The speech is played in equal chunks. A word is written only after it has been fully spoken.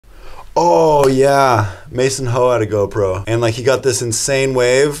Oh yeah, Mason Ho had a GoPro, and like he got this insane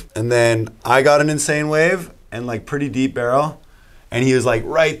wave, and then I got an insane wave and like pretty deep barrel, and he was like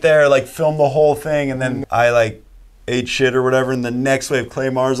right there, like filmed the whole thing, and then I like ate shit or whatever, and the next wave Clay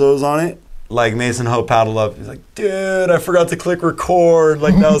Marzo was on it. Like Mason Ho paddled up, he's like, dude, I forgot to click record.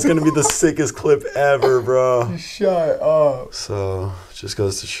 Like that was gonna be the sickest clip ever, bro. Shut up. So it just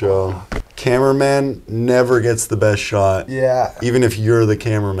goes to show, cameraman never gets the best shot. Yeah. Even if you're the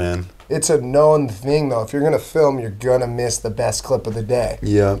cameraman. It's a known thing, though. If you're going to film, you're going to miss the best clip of the day.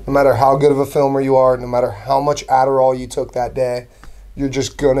 Yeah. No matter how good of a filmer you are, no matter how much Adderall you took that day, you're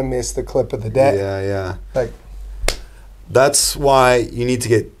just going to miss the clip of the day. Yeah, yeah. Like, that's why you need to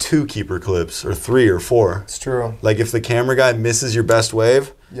get 2 keeper clips, or 3 or 4. it's true. Like if the camera guy misses your best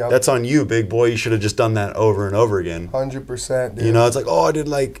wave, Yep. that's on you, big boy. You should have just done that over and over again. 100%, dude. You know, it's like, oh, I did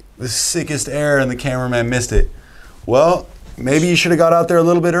like the sickest air and the cameraman missed it. Well, maybe you should have got out there a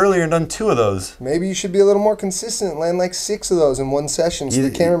little bit earlier and done 2 of those. Maybe you should be a little more consistent, land like 6 of those in one session so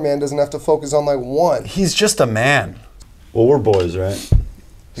the cameraman doesn't have to focus on like 1. He's just a man. Well, we're boys, right?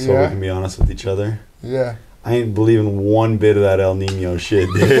 So Yeah. we can be honest with each other. Yeah. I ain't believing one bit of that El Nino shit,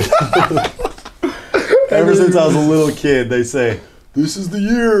 dude. Ever since I was a little kid, they say, this is the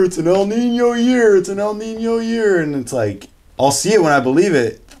year, it's an El Nino year, it's an El Nino year. And it's like, I'll see it when I believe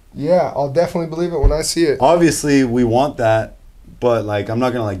it. Yeah, I'll definitely believe it when I see it. Obviously, we want that, but like, I'm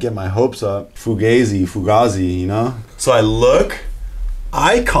not gonna like get my hopes up. Fugazi, you know? So I look,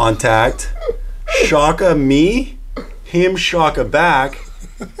 eye contact, Shaka me, him Shaka back,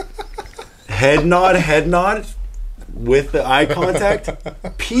 head nod with the eye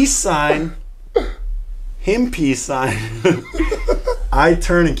contact, peace sign, him peace sign. I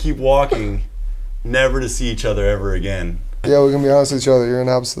turn and keep walking, never to see each other ever again. Yeah, we're going to be honest with each other. You're an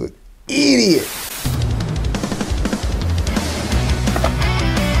absolute idiot.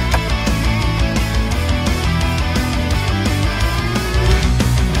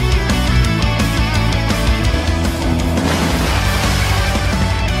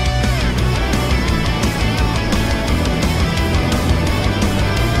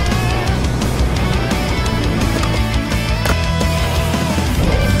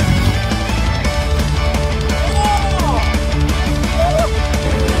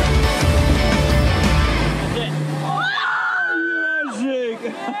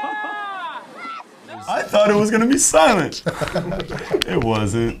 I thought it was gonna be silent. It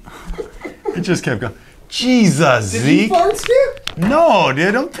wasn't. It just kept going. Jesus, Zeke. Did you fart, Skip? No,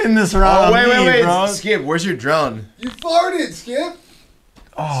 dude, don't pin this around Oh, me, wait. bro. Skip, where's your drone? You farted, Skip.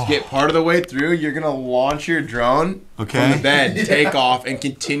 Oh. Skip, part of the way through, you're going to launch your drone from the bed, take off, and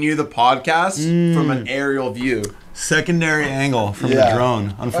continue the podcast from an aerial view. Secondary angle from the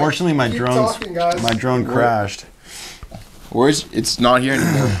drone. Unfortunately, my drone crashed. It's not here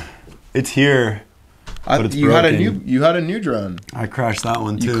anymore. It's here. But it's you broken. had a new drone. I crashed that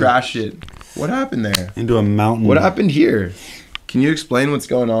one too. You crashed it. What happened there? Into a mountain. What happened here? Can you explain what's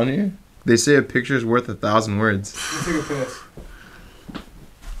going on here? They say a picture's worth 1,000 words. Take a piss.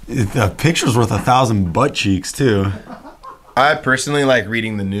 The picture's worth 1,000 butt cheeks too. I personally like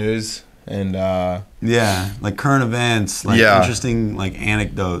reading the news and yeah, like current events, like interesting like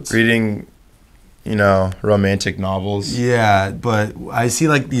anecdotes. reading, romantic novels. Yeah, but I see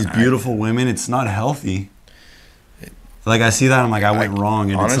like these beautiful women. It's not healthy. Like I see that, I'm like, I went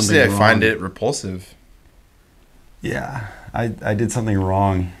wrong. I did something wrong. I find it repulsive. Yeah, I did something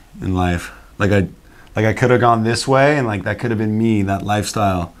wrong in life. Like I could have gone this way, and like that could have been me, that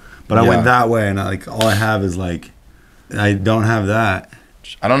lifestyle. But I went that way, and all I have is like, I don't have that.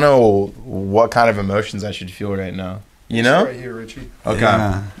 I don't know what kind of emotions I should feel right now. You know? Right here, Richie. Okay.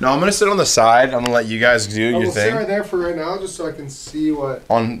 Yeah. No, I'm gonna sit on the side. I'm gonna let you guys do your We'll sit thing. right there for right now, just so I can see what.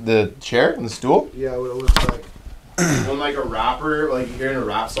 On the chair, on the stool. Yeah, what it looks like. When like a rapper, like you hear in a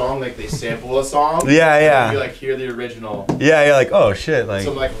rap song, like they sample a song. Yeah. You like hear the original. Yeah, you're like, oh shit, like.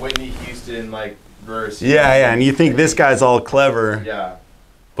 Some like Whitney Houston like verse. Yeah, and you think this guy's all clever. Yeah.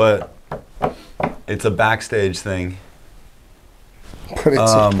 But it's a backstage thing. But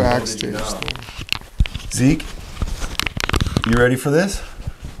it's a backstage thing. Zeke, you ready for this?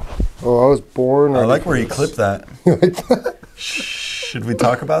 Oh, I was born. I like where you clipped that. You like that? Should we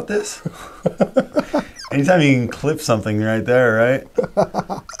talk about this? Anytime you can clip something right there,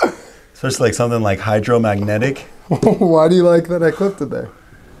 right? Especially like something like hydromagnetic. Why do you like that I clipped it there?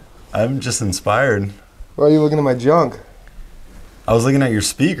 I'm just inspired. Why are you looking at my junk? I was looking at your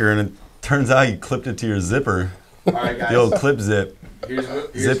speaker and it turns out you clipped it to your zipper. All right, guys. The old clip zip. Here's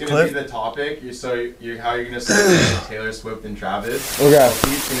Zip gonna clip? be the topic. How you're gonna say Taylor Swift and Travis. Okay.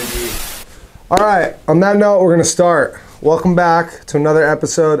 He's gonna be. All right, on that note, we're gonna start. Welcome back to another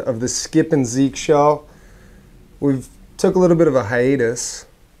episode of the Skip and Zeke show. We've took a little bit of a hiatus,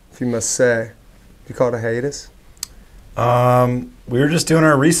 if you must say. You call it a hiatus? We were just doing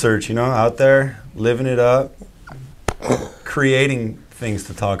our research, you know, out there, living it up, creating things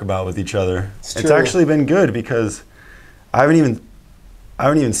to talk about with each other. It's actually been good because I haven't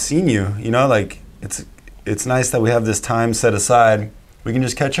even seen you, you know, like it's nice that we have this time set aside. We can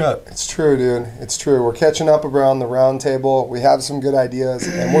just catch up. It's true, dude. It's true. We're catching up around the round table. We have some good ideas,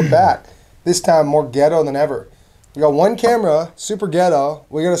 and we're back. This time more ghetto than ever. We got one camera, super ghetto.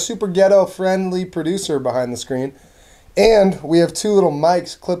 We got a super ghetto friendly producer behind the screen. And we have two little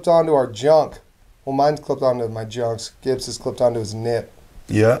mics clipped onto our junk. Well, mine's clipped onto my junk. Gibbs is clipped onto his nip.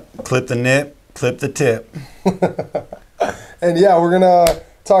 Yeah, clip the nip, clip the tip. And yeah, we're going to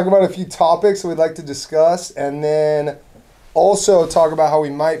talk about a few topics we'd like to discuss. And then also talk about how we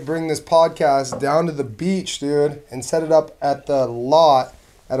might bring this podcast down to the beach, dude. And set it up at the lot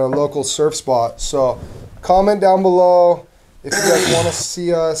at our local surf spot. So comment down below if you guys want to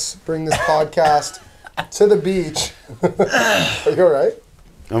see us bring this podcast to the beach. Are you all right?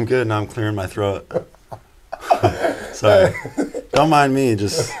 I'm good. Now I'm clearing my throat. Sorry. Don't mind me.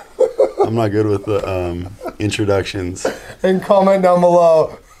 Just I'm not good with the introductions. And comment down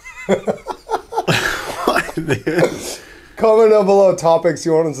below. What, dude? Comment down below topics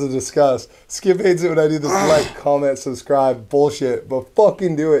you want us to discuss. Skip hates it when I do this like, comment, subscribe bullshit. But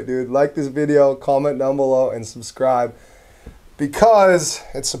fucking do it, dude. Like this video, comment down below, and subscribe. Because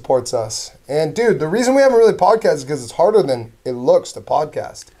it supports us. And dude, the reason we haven't really podcasted is because it's harder than it looks to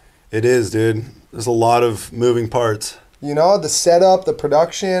podcast. It is, dude. There's a lot of moving parts. You know, the setup, the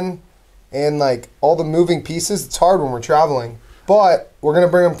production, and like all the moving pieces, it's hard when we're traveling. But we're going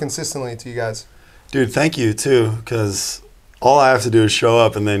to bring them consistently to you guys. Dude, thank you too, because all I have to do is show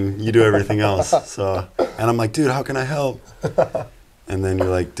up and then you do everything else. So, and I'm like, dude, how can I help? And then you're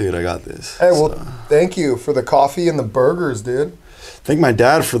like, dude, I got this. Hey, well, thank you for the coffee and the burgers, dude. Thank my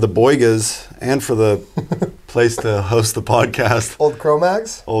dad for the boigas and for the place to host the podcast. Old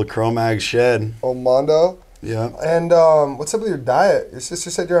Cro-Mags? Old Cro-Mag shed. Old Mondo? Yeah. And what's up with your diet? Your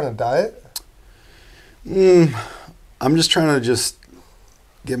sister said you're on a diet? I'm just trying to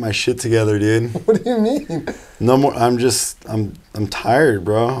get my shit together, dude. What do you mean? No more. I'm tired,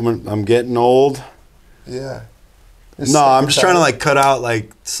 bro. I'm getting old. Yeah. No, I'm just trying to like cut out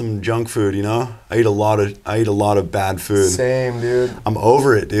like some junk food, you know? I eat a lot of bad food. Same, dude. I'm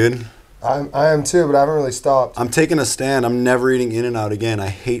over it, dude. I am too, but I haven't really stopped. I'm taking a stand. I'm never eating In-N-Out again. I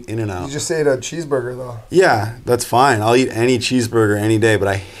hate In-N-Out. You just ate a cheeseburger though. Yeah, that's fine. I'll eat any cheeseburger any day, but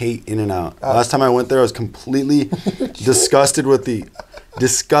I hate In-N-Out. Last time I went there, I was completely disgusted with the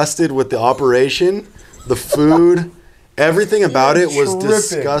operation, the food. Everything about it was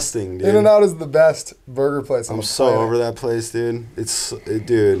disgusting, dude. In-N-Out is the best burger place on the planet. I'm so over that place, dude. It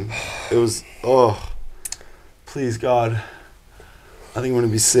was, please, God. I think I'm going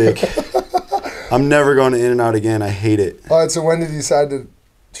to be sick. I'm never going to In-N-Out again. I hate it. All right, so when did you decide to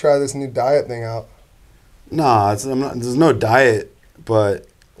try this new diet thing out? Nah, there's no diet, but...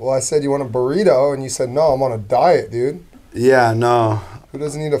 Well, I said you want a burrito, and you said, no, I'm on a diet, dude. Yeah, no. Who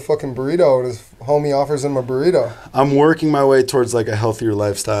doesn't need a fucking burrito when his homie offers him a burrito? I'm working my way towards like a healthier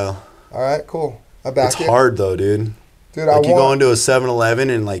lifestyle. All right, cool. I back you. It's hard though, dude. Dude, like you go into a 7-Eleven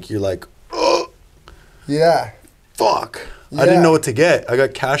and like you're like, oh. Yeah. Fuck. Yeah. I didn't know what to get. I got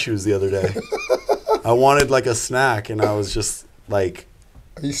cashews the other day. I wanted like a snack and I was just like...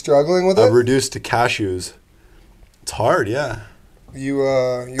 Are you struggling with it? I'm reduced to cashews. It's hard, yeah. You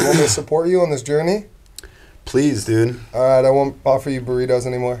want me to support you on this journey? Please, dude. All right, I won't offer you burritos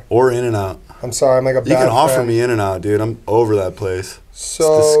anymore. Or In-N-Out. I'm sorry, I'm like a bad You can offer friend. me In-N-Out, dude. I'm over that place.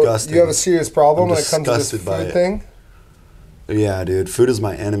 So, it's disgusting. you have a serious problem when it comes to this disgusted by food it. thing? Yeah, dude. Food is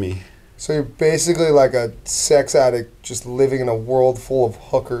my enemy. So you're basically like a sex addict just living in a world full of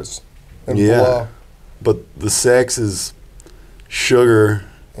hookers and blow. But the sex is sugar.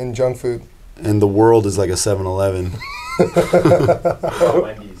 And junk food. And the world is like a 7-Eleven.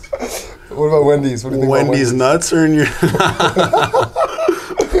 Wendy's. What about Wendy's? What do you think Wendy's nuts are in your...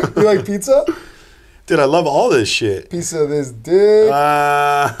 You like pizza? Dude, I love all this shit. Piece of this dick.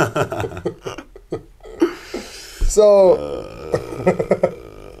 So...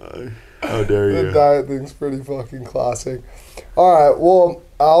 How dare you? The diet thing's pretty fucking classic. All right, well,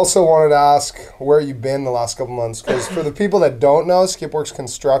 I also wanted to ask where you've been the last couple months. Because for the people that don't know, Skip works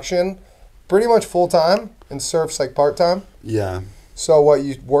construction pretty much full-time and surfs like part-time. Yeah. So what,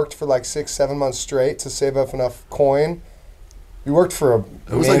 you worked for like 6-7 months straight to save up enough coin? You worked for a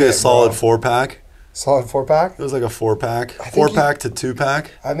It was like a solid 4-pack. Solid 4-pack? It was like a 4-pack. 4-pack to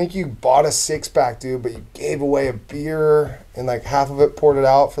 2-pack. I think you bought a 6-pack, dude, but you gave away a beer and like half of it poured it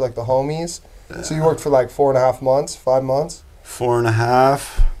out for like the homies. Yeah. So you worked for like 4.5 months, 5 months?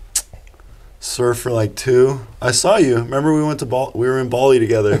 4.5. Surf for like 2. I saw you. Remember we were in Bali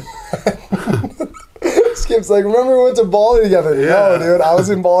together. Skip's like, remember we went to Bali together? Yeah. No, dude. I was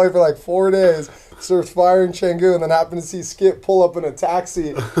in Bali for like 4 days. Surfed fire in Canggu, and then happened to see Skip pull up in a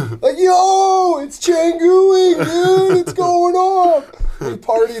taxi. Like, yo, it's Cangguing, dude. It's going on. We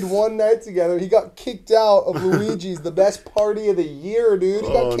partied one night together. He got kicked out of Luigi's, the best party of the year, dude.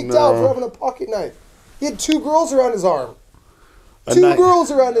 He got kicked out for having a pocket knife. He had 2 girls around his arm. 2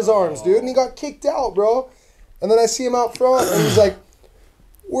 girls around his arms, dude, and he got kicked out, bro. And then I see him out front, and he's like,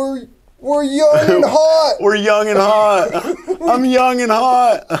 We're young and hot. We're young and hot. I'm young and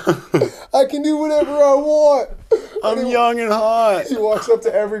hot. I can do whatever I want. I'm young and hot. He walks up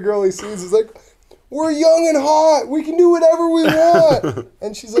to every girl he sees. He's like, we're young and hot. We can do whatever we want.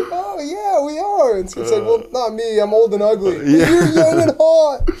 And she's like, oh, yeah, we are. And so it's like, well, not me. I'm old and ugly. Yeah. You're young and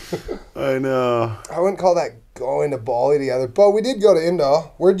hot. I know. I wouldn't call that going to Bali together. But we did go to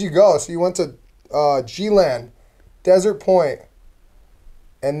Indo. Where'd you go? So you went to G-Land, Desert Point.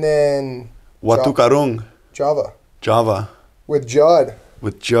 And then Watu Karung. Java. With Judd.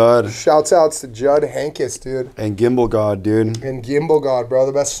 Shouts outs to Judd Hankis, dude. And Gimbal God, dude. And Gimbal God, bro.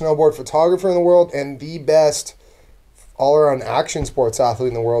 The best snowboard photographer in the world and the best all-around action sports athlete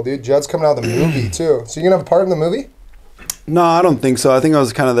in the world, dude. Judd's coming out of the movie, too. So you going to have a part in the movie? No, I don't think so. I think I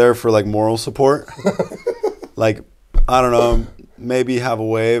was kind of there for, like, moral support. Like, I don't know, maybe have a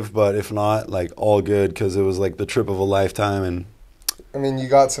wave, but if not, like, all good because it was, like, the trip of a lifetime and... I mean, you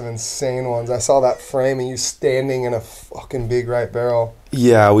got some insane ones. I saw that frame of you standing in a fucking big right barrel.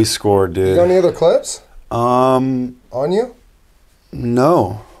 Yeah, we scored, dude. You got any other clips? On you?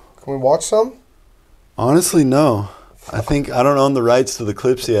 No. Can we watch some? Honestly, no. I don't own the rights to the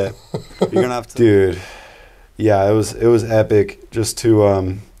clips yet. You're gonna have to. Dude, yeah, it was epic just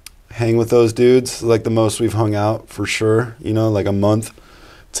to hang with those dudes. Like the most we've hung out for sure. You know, like a month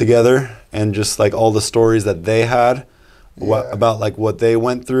together, and just like all the stories that they had. About like what they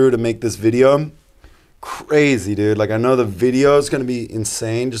went through to make this video. Crazy, dude. Like I know the video is going to be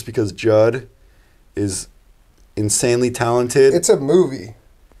insane just because Judd is insanely talented. It's a movie.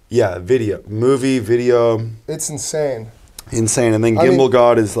 Yeah, video. It's insane. And then Gimbal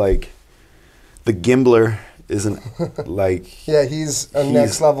God is like, the Gimbler isn't like... Yeah, he's a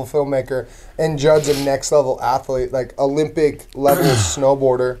next level filmmaker. And Judd's a next level athlete, like Olympic level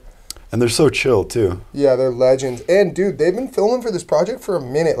snowboarder. And they're so chill, too. Yeah, they're legends. And, dude, they've been filming for this project for a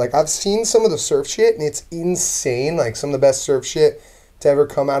minute. Like, I've seen some of the surf shit, and it's insane. Like, some of the best surf shit to ever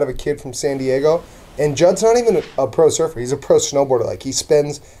come out of a kid from San Diego. And Judd's not even a pro surfer. He's a pro snowboarder. Like, he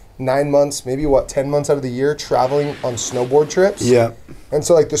spends 9 months, maybe, 10 months out of the year traveling on snowboard trips. Yeah. And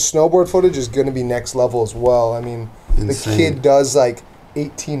so, like, the snowboard footage is going to be next level as well. I mean, insane. The kid does, like,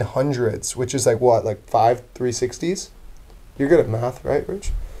 1800s, which is, like, what, like 5 360s? You're good at math, right,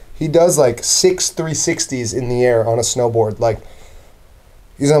 Rich? He does like 6 360s in the air on a snowboard. Like,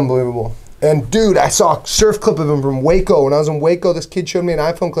 he's unbelievable. And dude, I saw a surf clip of him from Waco. When I was in Waco, this kid showed me an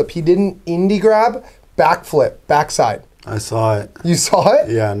iPhone clip. He did an indie grab, backflip, backside. I saw it. You saw it?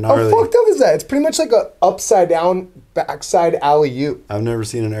 Yeah, gnarly. How fucked up is that? It's pretty much like a upside down backside alley-oop. I've never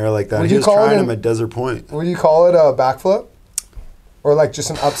seen an air like that. He was trying him at Desert Point. Would you call it a backflip? Or like just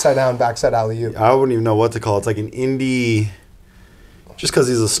an upside down backside alley-oop? I wouldn't even know what to call it. It's like an indie... Just because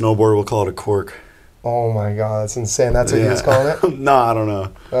he's a snowboarder, we'll call it a cork. Oh my god, that's insane. That's what he was calling it? No, I don't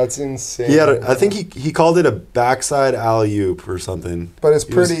know. That's insane. I think he called it a backside alley-oop or something. But it's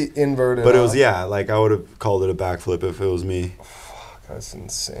pretty inverted. But it was, like I would have called it a backflip if it was me. Fuck, that's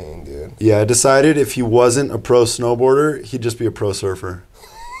insane, dude. Yeah, I decided if he wasn't a pro snowboarder, he'd just be a pro surfer.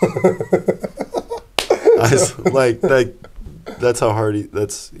 That's how hard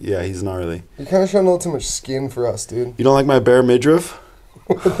he's gnarly. You're kind of showing a little too much skin for us, dude. You don't like my bare midriff?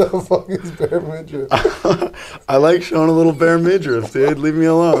 What the fuck is bare midriff? I like showing a little bare midriff, dude. Leave me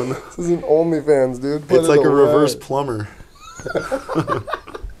alone. This isn't OnlyFans, dude. It's like a reverse plumber.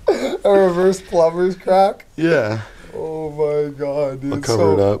 A reverse plumber's crack? Yeah. Oh my god, dude. I'll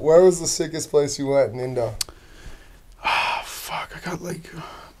cover it up. Where was the sickest place you went in Indo? Ah, fuck. I got like...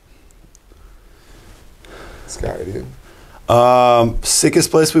 Scary, dude. Sickest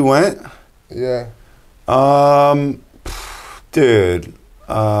place we went? Yeah. Dude.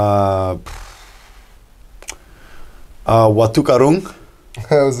 Watu Karung.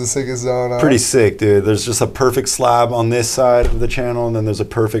 That was the sickest zone. Pretty sick, dude. There's just a perfect slab on this side of the channel, and then there's a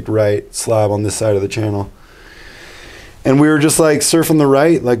perfect right slab on this side of the channel. And we were just like surfing the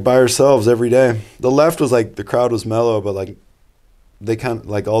right, like by ourselves every day. The left was like, the crowd was mellow, but like they kind of,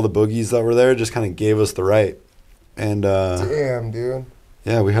 like all the boogies that were there just kind of gave us the right. And damn, dude.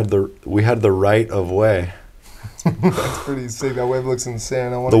 Yeah, we had the right of way. That's pretty sick. That wave looks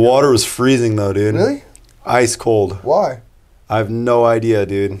insane. The water was freezing though, dude. Really? Ice cold. Why? I have no idea,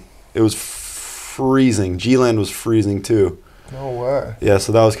 dude. It was freezing. G-Land was freezing too. No way. Yeah,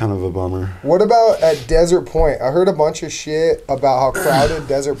 so that was kind of a bummer. What about at Desert Point? I heard a bunch of shit about how crowded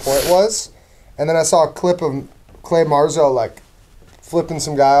Desert Point was. And then I saw a clip of Clay Marzo, like, flipping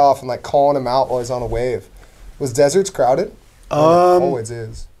some guy off and, like, calling him out while he's on a wave. Was Deserts crowded? It always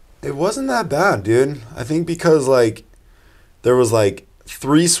is. It wasn't that bad, dude. I think because, like, there was, like,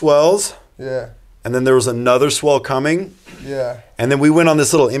 3 swells. Yeah. And then there was another swell coming. Yeah. And then we went on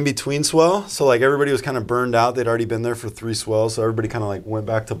this little in-between swell. So, like, everybody was kind of burned out. They'd already been there for 3 swells. So everybody kind of, like, went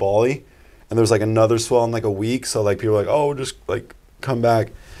back to Bali. And there was, like, another swell in, like, a week. So, like, people were like, oh, just, like, come back.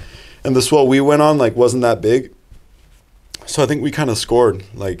 And the swell we went on, like, wasn't that big. So I think we kind of scored.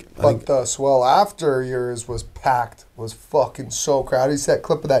 Like, but the swell after yours was packed. Was fucking so crowded. You see that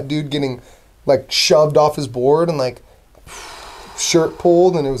clip of that dude getting, like, shoved off his board and, like, shirt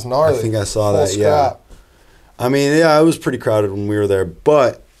pulled, and it was gnarly. I think I saw that, yeah. I mean, yeah, it was pretty crowded when we were there,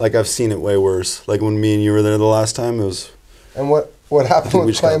 but like I've seen it way worse. Like when me and you were there the last time, it was. And what happened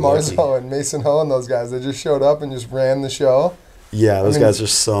with Clay Marzo and Mason Ho and those guys? They just showed up and just ran the show. Yeah, those guys are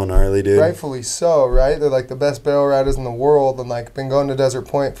so gnarly, dude. Rightfully so, right? They're like the best barrel riders in the world, and like been going to Desert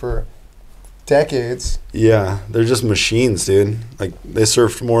Point for decades. Yeah, they're just machines, dude. Like they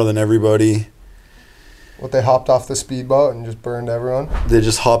surfed more than everybody. What, they hopped off the speedboat and just burned everyone? They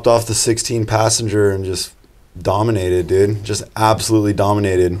just hopped off the 16 passenger and just dominated, dude. Just absolutely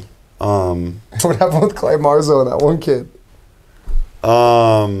dominated. What happened with Clay Marzo and that one kid?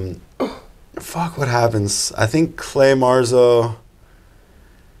 Fuck, what happens? I think Clay Marzo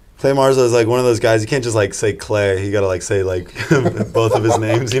is like one of those guys, you can't just like say Clay. You gotta like say like both of his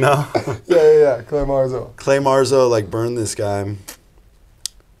names, you know? Yeah. Clay Marzo. Clay Marzo like burned this guy.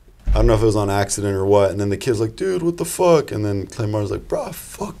 I don't know if it was on accident or what. And then the kid's like, dude, what the fuck? And then Clay Marzo's like, bro,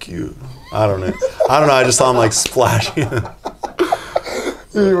 fuck you. I don't know. I just saw him like splashing.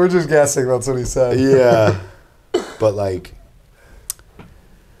 We're just guessing that's what he said. Yeah. But like,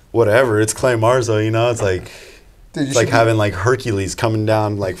 whatever. It's Clay Marzo, you know? It's like, dude, it's like having like Hercules coming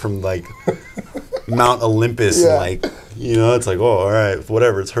down like from like Mount Olympus. Yeah. And like, you know, it's like, oh, all right,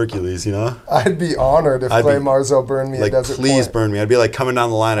 whatever. It's Hercules, you know? I'd be honored if Clay Marzo burned me like, at Desert please Point. burn me. I'd be like coming down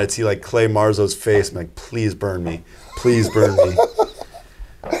the line. I'd see like Clay Marzo's face. I'm like, please burn me. Please burn me.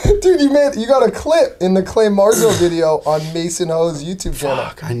 Dude, you got a clip in the Clay Marzo video on Mason Ho's YouTube channel.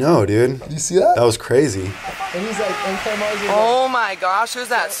 Fuck, I know, dude. Did you see that? That was crazy. And he's like, and Clay Marzo's oh my gosh, who's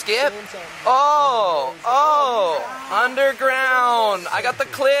that? Skip? Oh, underground. I got the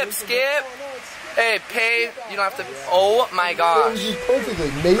clip, Skip. Hey, pay. You don't have to. Oh my gosh. Perfectly.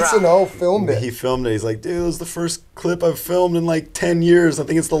 Mason O filmed it. He filmed it. He's like, dude, it was the first clip I've filmed in like 10 years. I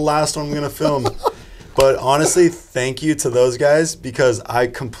think it's the last one I'm going to film. But honestly, thank you to those guys because I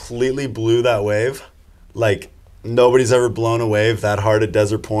completely blew that wave. Like, nobody's ever blown a wave that hard at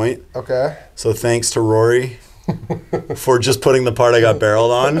Desert Point. Okay. So thanks to Rory for just putting the part I got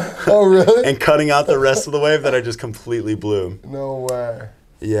barreled on. Oh, really? And cutting out the rest of the wave that I just completely blew. No way.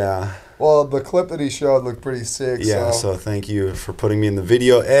 Yeah. Well, the clip that he showed looked pretty sick. Yeah, so thank you for putting me in the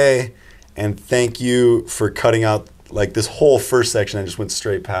video, A, and thank you for cutting out, like, this whole first section I just went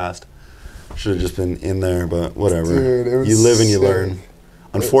straight past. Should have just been in there, but whatever. Dude, it was you live and you sick. learn.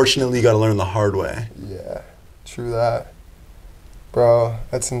 Unfortunately, you got to learn the hard way. Yeah, true that. Bro,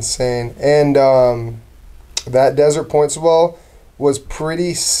 that's insane. And that Desert Point swell was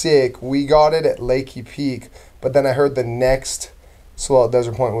pretty sick. We got it at Lakey Peak, but then I heard the next swell at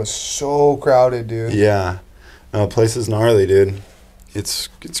Desert Point was so crowded, dude. Yeah. No, place is gnarly, dude. It's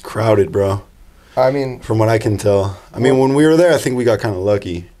crowded, bro. I mean, from what I can tell. I mean, when we were there, I think we got kind of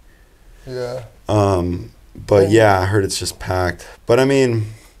lucky. Yeah. But yeah, I heard it's just packed. But I mean,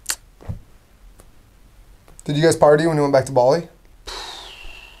 did you guys party when you went back to Bali?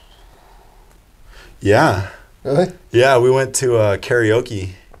 Yeah. Really? Yeah, we went to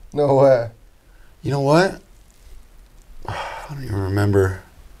karaoke. No way. You know what? I don't even remember.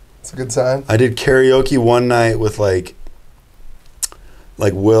 It's a good sign. I did karaoke one night with like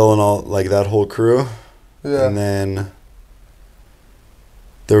Will and all, like that whole crew. Yeah. And then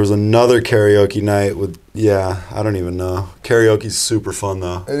there was another karaoke night with, yeah, I don't even know. Karaoke's super fun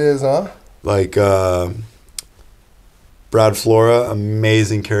though. It is, huh? Like Brad Flora,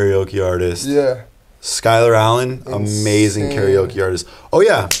 amazing karaoke artist. Yeah. Skylar Allen, amazing karaoke artist. Oh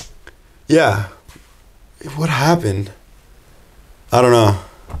yeah. Yeah. What happened? I don't know.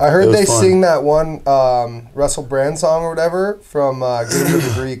 I heard they sing that one Russell Brand song or whatever from Get Into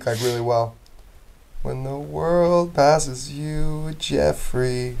the Greek like really well. When the world passes you,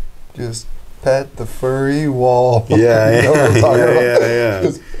 Jeffrey, just pet the furry wall. Yeah, You know what I'm talking about? yeah.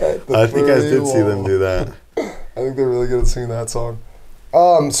 Just pet the I think I furry did see wall. them do that. I think they're really good at singing that song.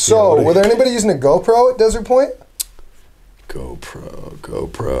 So, were there anybody using a GoPro at Desert Point?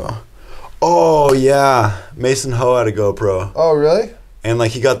 GoPro. Oh, yeah. Mason Ho had a GoPro. Oh, really? And,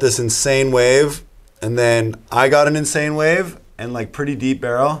 like, he got this insane wave. And then I got an insane wave and, like, pretty deep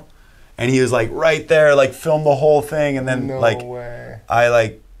barrel. And he was, like, right there, like, filmed the whole thing. And then, No like, way. I,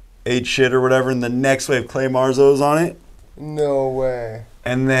 like, ate shit or whatever. And the next wave, Clay Marzo was on it. No way.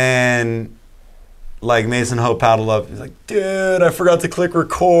 And then, like, Mason Ho paddled up. He's like, dude, I forgot to click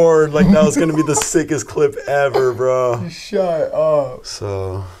record. Like, that was going to be the sickest clip ever, bro. Shut up.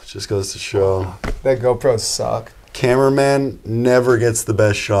 So, it just goes to show. That GoPros suck. Cameraman never gets the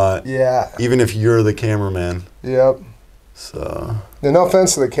best shot. Yeah. Even if you're the cameraman. Yep. So. No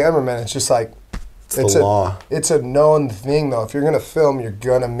offense to the cameraman. It's just like, It's the law. It's a known thing, though. If you're going to film, you're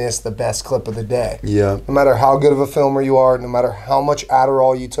going to miss the best clip of the day. Yeah. No matter how good of a filmer you are, no matter how much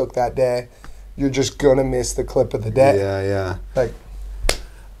Adderall you took that day, you're just going to miss the clip of the day. Yeah. Like,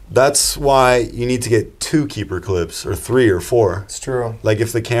 that's why you need to get 2 keeper clips or 3 or 4. it's true. Like,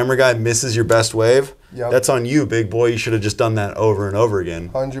 if the camera guy misses your best wave, that's on you, big boy. You should have just done that over and over again.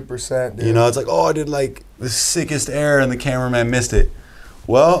 100%, dude. You know, it's like, oh, I did, like, the sickest air and the cameraman missed it.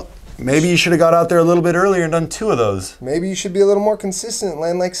 Well, maybe you should have got out there a little bit earlier and done 2 of those. Maybe you should be a little more consistent,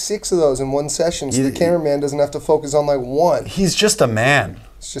 land like 6 of those in one session so the cameraman doesn't have to focus on like 1. He's just a man.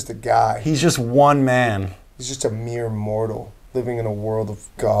 It's just a guy. He's just one man. He's just a mere mortal living in a world of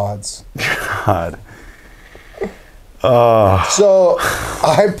gods. God. So,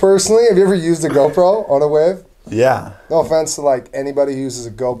 I personally, have you ever used a GoPro on a wave? Yeah. No offense to like anybody who uses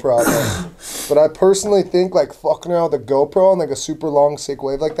a GoPro out there, but I personally think like fucking around with a GoPro on like a super long sick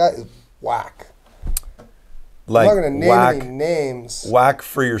wave like that is whack. Like, I'm not gonna name any names. Whack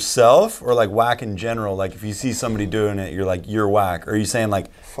for yourself or like whack in general? Like if you see somebody doing it, you're like, you're whack. Or are you saying like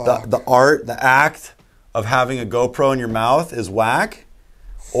the art, the act of having a GoPro in your mouth is whack?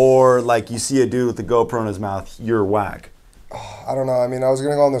 Or like you see a dude with a GoPro in his mouth, you're whack? I don't know. I mean, I was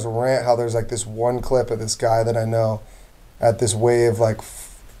gonna go on this rant how there's like this one clip of this guy that I know at this wave like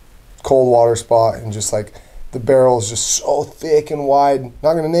cold water spot, and just like the barrel is just so thick and wide.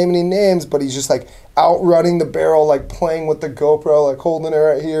 Not gonna name any names, but he's just like outrunning the barrel, like playing with the GoPro, like holding it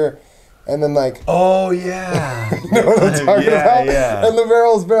right here, and then like, oh yeah, you know what I'm talking about? Yeah. And the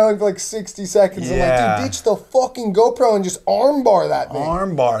barrel's barreling for like 60 seconds. Yeah. I'm like, dude, ditch the fucking GoPro and just armbar that thing.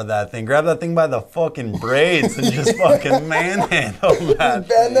 Armbar that thing. Grab that thing by the fucking braids and just fucking manhandle that. Just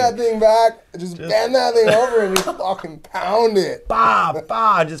bend that thing back. Just bend that thing over and just fucking pound it.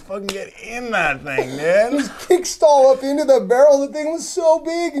 Bah, just fucking get in that thing, dude. Just kickstall up into the barrel. The thing was so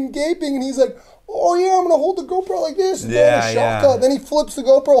big and gaping, and he's like, oh yeah, I'm gonna hold the GoPro like this. And Yeah, the shotgun. Then he flips the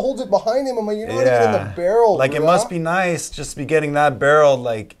GoPro, holds it behind him. I'm like, you're not even in the barrel. Like, bro. it must be nice just to be getting that barrel,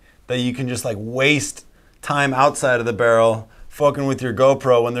 like, that you can just, like, waste time outside of the barrel fucking with your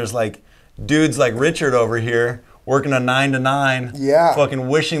GoPro when there's, like, dudes like Richard over here working a 9 to 9. Yeah. Fucking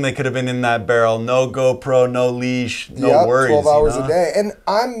wishing they could have been in that barrel. No GoPro, no leash, no worries. 12 hours you know? a day. And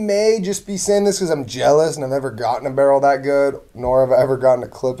I may just be saying this because I'm jealous and I've never gotten a barrel that good, nor have I ever gotten a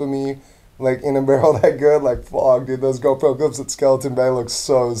clip of me like in a barrel that good. Like, fuck, dude, those GoPro clips at Skeleton Bay look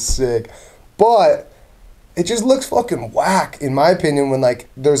so sick. But it just looks fucking whack, in my opinion, when like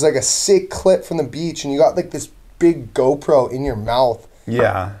there's like a sick clip from the beach and you got like this big GoPro in your mouth.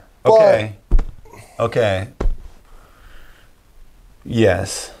 Yeah. But, Okay.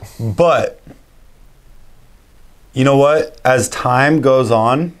 Yes. But you know what? As time goes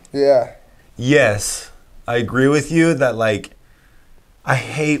on, yeah. yes, I agree with you that, like, I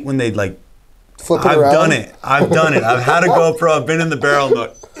hate when they, like, Flip it I've around. done it. I've had a GoPro, I've been in the barrel and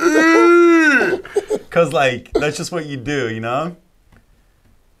like, because, like, that's just what you do, you know?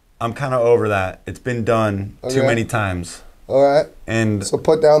 I'm kind of over that. It's been done too many times. All right. And So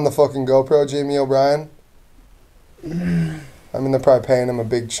put down the fucking GoPro, Jamie O'Brien. I mean, they're probably paying him a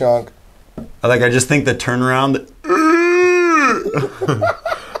big chunk. like, I just think the turnaround,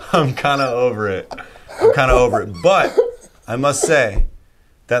 I'm kind of over it. But I must say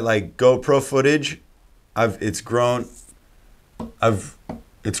that, like, GoPro footage, it's grown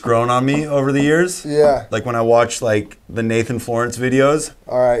on me over the years. Yeah. Like when I watch like the Nathan Florence videos,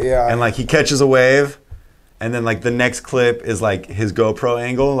 All right, yeah. and like he catches a wave, and then like the next clip is like his GoPro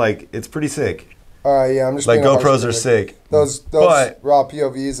angle. Like, it's pretty sick. All right, yeah. I'm just Like, being a harsh GoPros are critic. sick. Those raw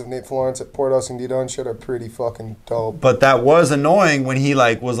POVs of Nate Florence at Port Escondido and shit are pretty fucking dope. But that was annoying when he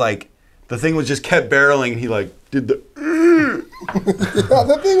like was like, the thing was just kept barreling. He like did the. Yeah,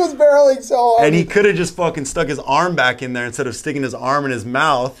 the thing was barreling so hard. And he could have just fucking stuck his arm back in there instead of sticking his arm in his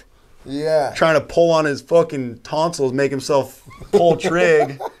mouth. Yeah. Trying to pull on his fucking tonsils, make himself pull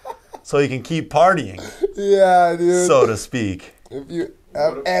trig so he can keep partying. Yeah, dude. So to speak. If you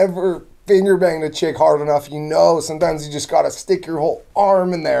have ever finger banged a chick hard enough, you know sometimes you just gotta stick your whole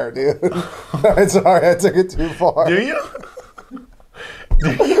arm in there, dude. Sorry, I took it too far. Do you?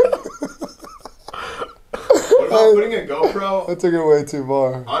 What about putting a GoPro? I took it way too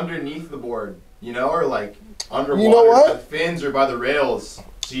far. Underneath the board, you know, or like underwater, you know what? by the fins or by the rails.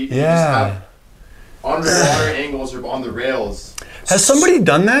 So you just have underwater angles or on the rails. Has somebody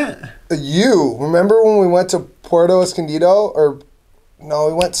done that? You remember when we went to Puerto Escondido, or no,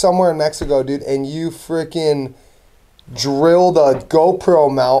 we went somewhere in Mexico, dude, and you freaking drilled a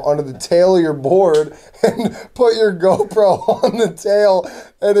GoPro mount under the tail of your board and put your GoPro on the tail,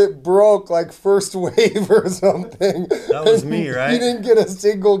 and it broke like first wave or something. That was me, right? You didn't get a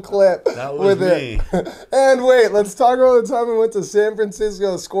single clip that was with me. it. And wait, let's talk about the time we went to San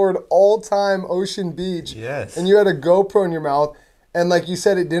Francisco, scored all-time Ocean Beach. Yes. And you had a GoPro in your mouth, and like you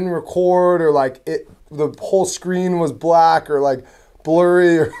said, it didn't record, or like the whole screen was black or like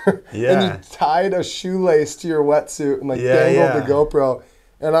blurry, or and you tied a shoelace to your wetsuit and like dangled the GoPro.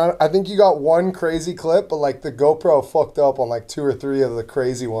 And I think you got one crazy clip, but like the GoPro fucked up on like 2 or 3 of the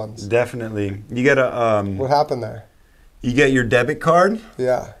crazy ones. Definitely. You get a what happened there? You get your debit card.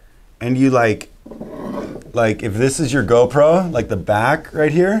 Yeah. And you like if this is your GoPro, like the back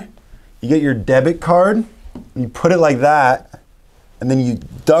right here, you get your debit card, you put it like that, and then you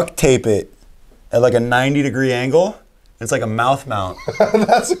duct tape it at like a 90-degree angle. It's like a mouth mount.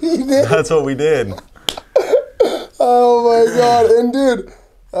 That's what you did? That's what we did. Oh my God. And dude,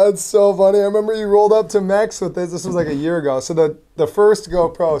 that's so funny. I remember you rolled up to Mex with this. This was like a year ago. So the first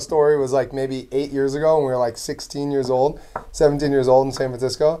GoPro story was like maybe 8 years ago, and we were like 16 years old, 17 years old in San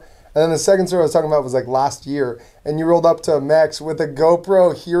Francisco. And then the second story I was talking about was like last year, and you rolled up to Mex with a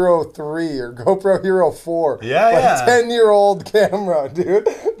GoPro Hero 3 or GoPro Hero 4. Yeah, like 10-year-old camera, dude.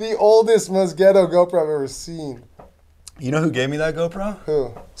 The oldest, most ghetto GoPro I've ever seen. You know who gave me that GoPro?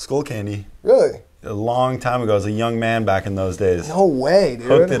 Who? Skull Candy. Really? A long time ago. I was a young man back in those days. No way, dude.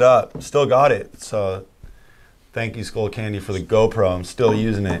 Hooked it up. Still got it. So thank you, Skull Candy, for the GoPro. I'm still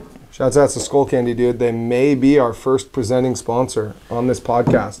using it. Shouts out to Skull Candy, dude. They may be our first presenting sponsor on this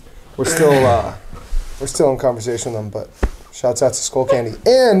podcast. We're still in conversation with them, but shouts out to Skull Candy.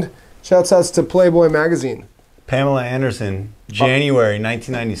 And shouts out to Playboy Magazine. Pamela Anderson, January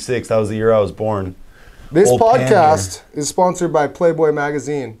 1996. That was the year I was born. This podcast is sponsored by Playboy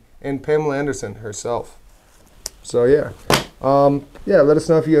Magazine and Pamela Anderson herself. So yeah. Let us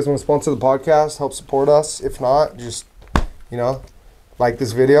know if you guys want to sponsor the podcast, help support us. If not, just, like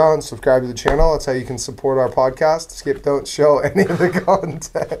this video and subscribe to the channel. That's how you can support our podcast. Skip, don't show any of the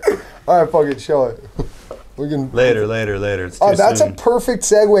content. All right, fuck it, show it. We can Later. It's too that's soon. a perfect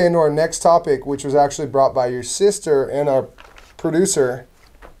segue into our next topic, which was actually brought by your sister and our producer,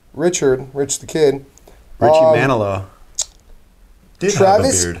 Rich the Kid. Richie Manilow.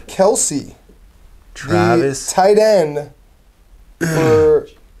 Travis Kelce. Travis. The tight end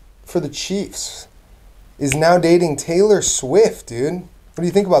for the Chiefs is now dating Taylor Swift, dude. What do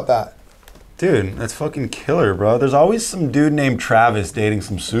you think about that? Dude, that's fucking killer, bro. There's always some dude named Travis dating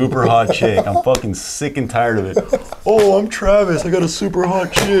some super hot chick. I'm fucking sick and tired of it. Oh, I'm Travis. I got a super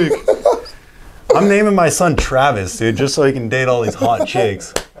hot chick. I'm naming my son Travis, dude, just so he can date all these hot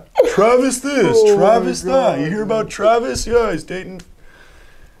chicks. Travis this, Travis that. You hear about Travis? Yeah, he's dating.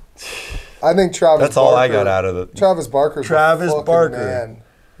 I think Travis That's all I got out of it. Travis Barker's Travis Barker. Man.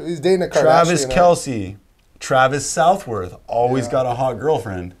 He's dating a Kardashian. Travis Kelce. Travis Southworth. Always got a hot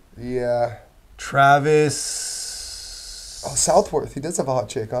girlfriend. Yeah. Travis. Oh, Southworth. He does have a hot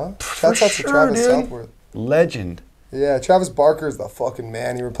chick, huh? For That's sure, Travis dude. Southworth. Legend. Yeah, Travis Barker's the fucking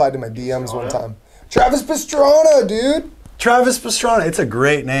man. He replied to my DMs one time. Travis Pastrana, dude. Travis Pastrana. It's a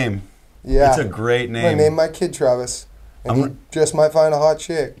great name. Yeah. It's a great name. I'm gonna name my kid Travis. And he just might find a hot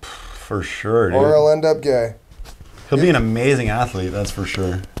chick. For sure, dude. Or he'll end up gay. He'll be an amazing athlete, that's for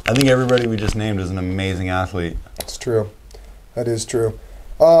sure. I think everybody we just named is an amazing athlete. It's true. That is true.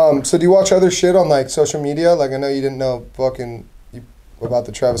 So do you watch other shit on like social media? Like I know you didn't know about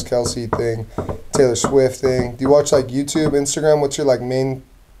the Travis Kelce thing, Taylor Swift thing. Do you watch like YouTube, Instagram? What's your like main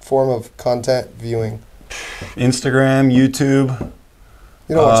form of content viewing? Instagram, YouTube.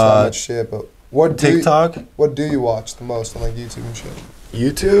 You don't watch that much shit, but TikTok? What do you watch the most on like YouTube and shit?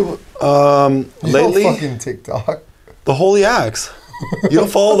 YouTube? You Lately? don't fucking TikTok. The Holy Axe. You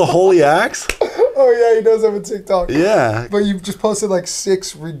don't follow the Holy Axe? Oh yeah, he does have a TikTok. Yeah. But you've just posted like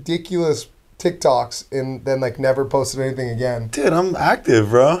 6 ridiculous TikToks and then like never posted anything again. Dude, I'm active,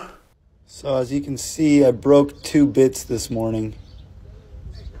 bro. So as you can see, I broke 2 bits this morning.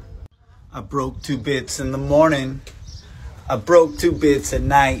 I broke 2 bits in the morning. I broke 2 bits at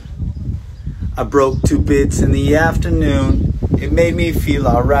night. I broke 2 bits in the afternoon. It made me feel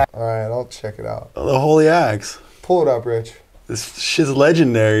alright. Alright, I'll check it out. The Holy Axe. Pull it up, Rich. This shit's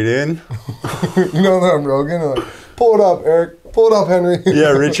legendary, dude. You know that I'm Rogan? Like, pull it up, Eric. Pull it up, Henry. Yeah,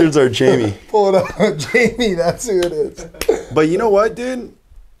 Richard's our Jamie. Pull it up. Jamie, that's who it is. But you know what, dude?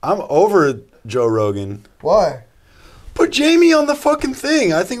 I'm over Joe Rogan. Why? Put Jamie on the fucking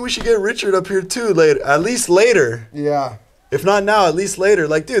thing. I think we should get Richard up here too later. At least later. Yeah. If not now, at least later.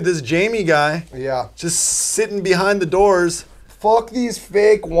 Like, dude, this Jamie guy. Yeah. Just sitting behind the doors. Fuck these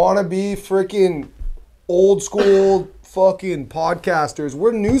fake wannabe freaking old school fucking podcasters.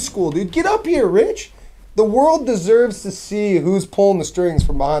 We're new school, dude. Get up here, Rich. The world deserves to see who's pulling the strings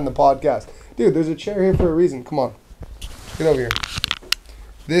from behind the podcast. Dude, there's a chair here for a reason. Come on. Get over here.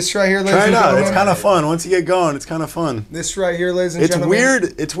 This right here, ladies and gentlemen. Try it out. It's kind of fun. Once you get going, it's kind of fun. This right here, ladies and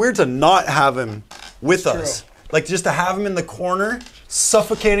gentlemen. It's weird to not have him with us. Like, just to have him in the corner,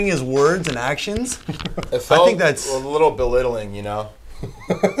 suffocating his words and actions. It felt I think that's a little belittling, you know?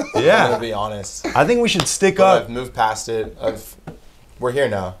 Yeah. I'm gonna be honest. I think we should stick But up. I've moved past it. We're here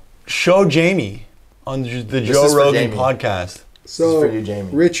now. Show Jamie on the This Joe is for Rogan Jamie. podcast. So, for you,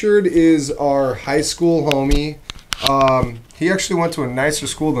 Jamie. Richard is our high school homie. He actually went to a nicer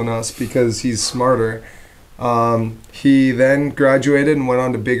school than us because he's smarter. He then graduated and went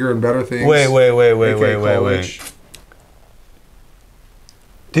on to bigger and better things. Wait. aka college.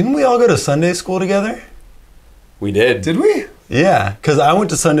 Didn't we all go to Sunday school together? We did. Did we? Yeah, because I went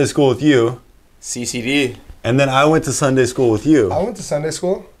to Sunday school with you, CCD. and then I went to Sunday school with you. I went to Sunday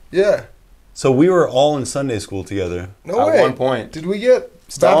school. Yeah. So we were all in Sunday school together. No At way. one point. Did we get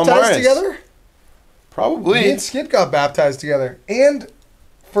Stella baptized Morris. together? Probably. Me and Skip got baptized together. And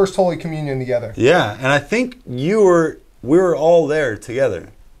First Holy Communion together. Yeah, and I think we were all there together.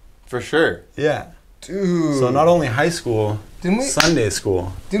 For sure. Yeah. Dude. So not only high school, Didn't we? Sunday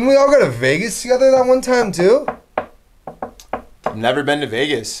school. Didn't we all go to Vegas together that one time too? I've never been to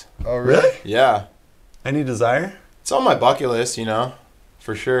Vegas. Oh really? Yeah. Any desire? It's on my bucket list, you know?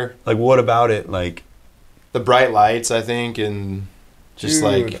 For sure. Like, what about it? Like, The bright lights, I think, and just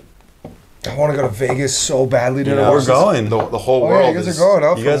Dude. like, I want to go to Vegas so badly. you know, we're just going. The whole Oh yeah, world you guys is... are going,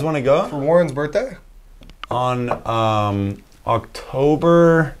 huh? you guys want to go? For Warren's birthday? On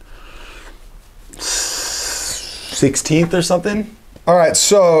October 16th or something? All right,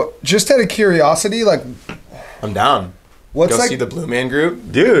 so just out of curiosity, like, I'm down. what's Go like, see the Blue Man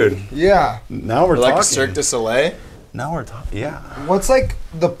Group. Dude, yeah, now we're Or like talking. a Cirque du Soleil. Now we're talking. Yeah. what's like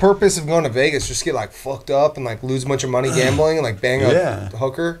the purpose of going to Vegas? Just get like fucked up and like lose a bunch of money gambling and like bang Yeah. a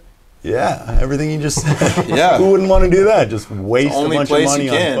hooker? Yeah, everything you just said. Yeah. Who wouldn't want to do that? Just waste a only bunch of place money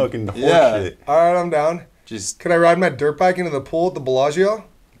you on can. fucking Yeah. horseshit. All right, I'm down. Just Can I ride my dirt bike into the pool at the Bellagio?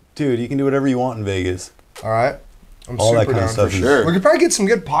 Dude, you can do whatever you want in Vegas. All right, I'm All that super kind down of stuff. for is- sure. We could probably get some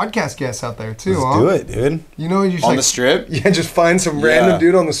good podcast guests out there too. Let's huh? do it, dude. You know, you just on like the strip. yeah, just find some Yeah. random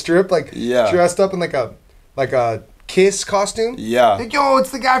dude on the strip, like Yeah. dressed up in like a Kiss costume. Yeah. Like, yo,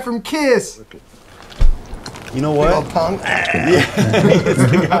 it's the guy from Kiss. You know Big old what? tongue.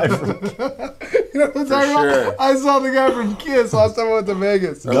 It's the guy from. You know what I'm talking sure. about? I saw the guy from Kiss last time I went to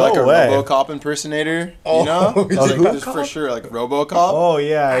Vegas. Or No like a way. RoboCop impersonator. Oh, You know? he's Like, a there's for sure like RoboCop. Oh,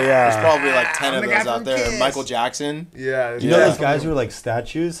 yeah, There's yeah. probably like 10 of the those guy out from there. Kiss. Michael Jackson. Yeah. You know Yeah. those guys who are like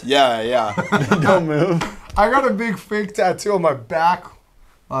statues? Yeah, yeah. They don't move. I got a big fake tattoo on my back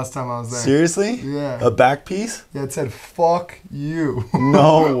last time I was there. Seriously? Yeah. A back piece? Yeah, it said "fuck you."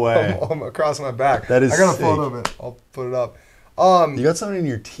 No way. Across my back. That is I got a sick. photo of it. I'll put it up. You got something in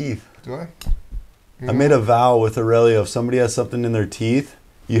your teeth. Do I? I made a vow with Aurelio. If somebody has something in their teeth,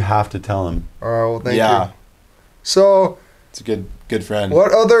 you have to tell him. All right. Well, thank Yeah. you. So, It's a good friend.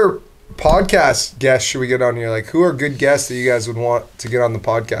 what other podcast guests should we get on here? Like, who are good guests that you guys would want to get on the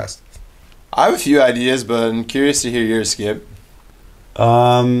podcast? I have a few ideas, but I'm curious to hear yours, Skip.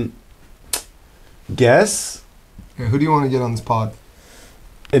 Guess? Yeah, who do you want to get on this pod?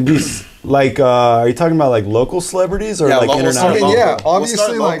 It'd be like, are you talking about like local celebrities or Yeah, like local I international? mean, local. yeah, We'll obviously,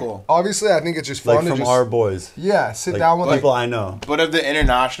 start like, local. obviously, I think it's just fun Like to from just, our boys. yeah, sit Like down with people like, I know. But of the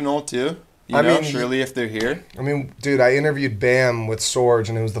international too. You I know, mean, surely if they're here. I mean, dude, I interviewed Bam with Sorge,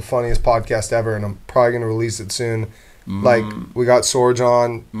 and it was the funniest podcast ever, and I'm probably gonna release it soon. Like, we got Sorge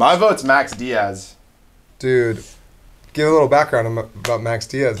on, My vote's Max Diaz. dude. Give a little background about Max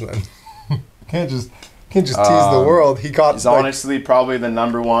Diaz, then. Can't just Can't just tease the world. He's honestly probably the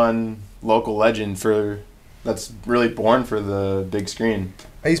 #1 local legend that's really born for the big screen.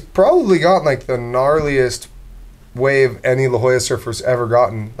 He's probably got like the gnarliest wave any La Jolla surfer's ever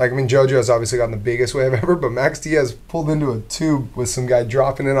gotten. Like, I mean, JoJo has obviously gotten the biggest wave ever, but Max Diaz pulled into a tube with some guy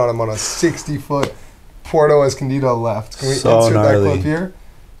dropping in on him on a 60-foot Puerto Escondido left. Can we insert that clip here?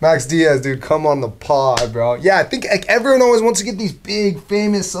 Max Diaz, dude, come on the pod, bro. Yeah, I think like everyone always wants to get these big,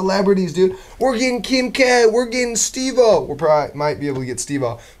 famous celebrities, dude. We're getting Kim K, we're getting Steve-O. We probably might be able to get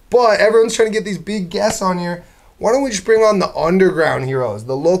Steve-O. But everyone's trying to get these big guests on here. Why don't we just bring on the underground heroes,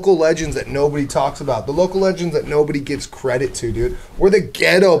 the local legends that nobody talks about, the local legends that nobody gives credit to, dude? We're the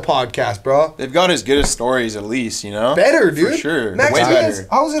Ghetto Podcast, bro. They've got as good as stories, at least, you know? Better, dude. For sure. Max Diaz,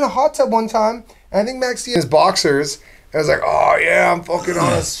 I was in a hot tub one time, and I think Max Diaz boxers, and I was like, oh, yeah, I'm fucking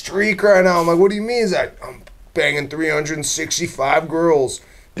on a streak right now. I'm like, what do you mean? He's like, I'm banging 365 girls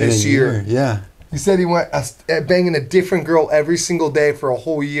this year. Yeah. He said he went banging a different girl every single day for a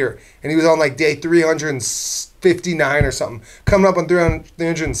whole year. And he was on like day 359 or something. Coming up on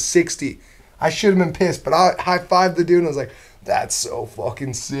 360. I should have been pissed, but I high-fived the dude and I was like, that's so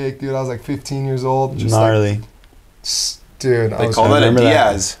fucking sick, dude. I was like 15 years old. Just gnarly. Like, dude. They call that a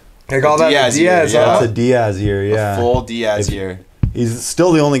Diaz. They call that a Diaz, yeah. That's a Diaz year, yeah. A full Diaz year. He's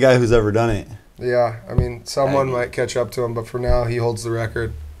still the only guy who's ever done it. Yeah, I mean, someone might catch up to him, but for now, he holds the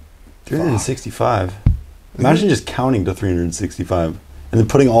record. 365. Imagine just counting to 365 and then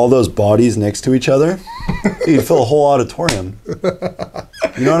putting all those bodies next to each other. You'd fill a whole auditorium.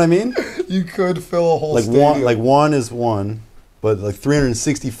 You know what I mean? You could fill a whole like stadium. one is one, but like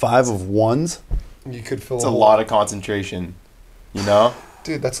 365 of ones. You could fill. It's a lot of concentration. You know,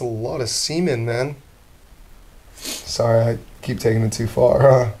 dude, that's a lot of semen, man. Sorry, I keep taking it too far.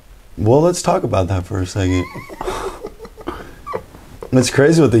 Huh? Well, let's talk about that for a second. It's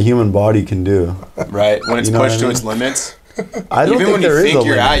crazy what the human body can do. Right, when it's pushed to its limits. I don't think there is a limit. Even when you think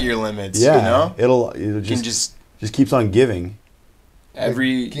you're at your limits, yeah, you know? It'll just keeps on giving.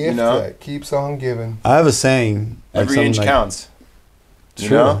 Every gift you know, that keeps on giving. I have a saying. Every inch counts. True,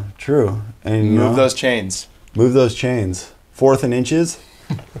 you know? True. And move those chains. Move those chains. 4th and inches.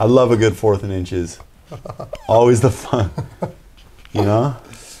 I love a good 4th and inches. Always the fun. You know?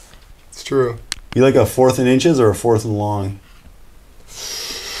 It's true. You like a 4th and inches or a 4th and long?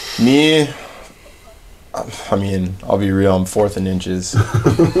 Me, I mean, I'll be real, I'm 4th in inches.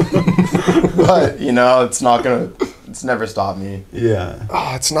 But, you know, it's never stopped me. Yeah.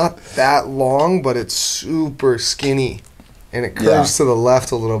 Oh, it's not that long, but it's super skinny. And it curves to the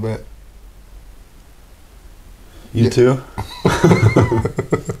left a little bit. You too?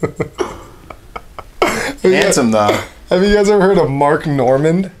 Handsome, though. Have you guys ever heard of Mark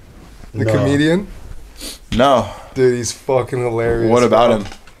Normand, the comedian? No. Dude, he's fucking hilarious. What about him?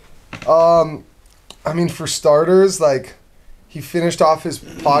 I mean, for starters, like, he finished off his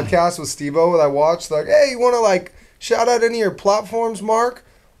podcast with Steve-O that I watched. Like, hey, you want to, like, shout out any of your platforms, Mark?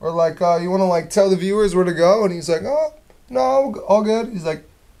 Or, like, you want to, like, tell the viewers where to go? And he's like, oh, no, all good. He's like,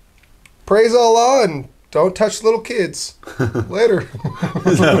 praise Allah and don't touch little kids. Later.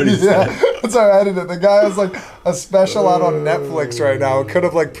 Is that what he said? That's how I edited it. The guy has, like, a special out on Netflix right now. It could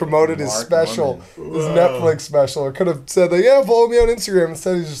have, like, promoted his special, his Netflix special. It could have said, like, yeah, follow me on Instagram.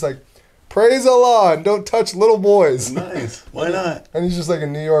 Instead, he's just like, praise Allah and don't touch little boys. Nice. Why not? And he's just like a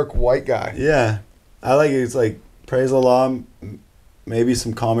New York white guy. Yeah. I like it. It's like, praise Allah, maybe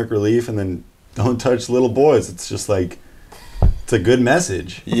some comic relief, and then don't touch little boys. It's just like, it's a good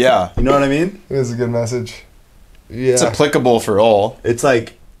message. Yeah. You know what I mean? It is a good message. Yeah. It's applicable for all. It's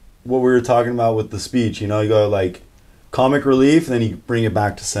like what we were talking about with the speech. You know, you go like comic relief, and then you bring it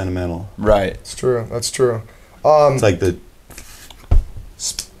back to sentimental. Right. It's true. That's true. It's like the...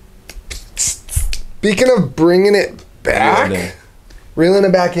 Speaking of bringing it back, reeling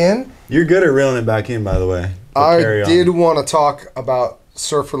it back in. You're good at reeling it back in, by the way. I did want to talk about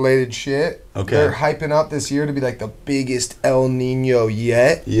surf-related shit. Okay. They're hyping up this year to be like the biggest El Nino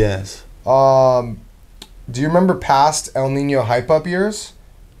yet. Yes. Do you remember past El Nino hype-up years?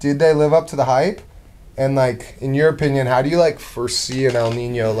 Did they live up to the hype? And, like, in your opinion, how do you, like, foresee an El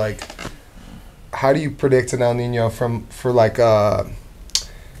Nino? Like, how do you predict an El Nino for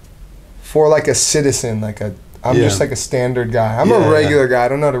a citizen, like I'm just like a standard guy. I'm a regular guy. I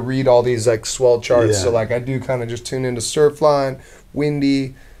don't know how to read all these like swell charts. Yeah. So like I do kind of just tune into Surfline,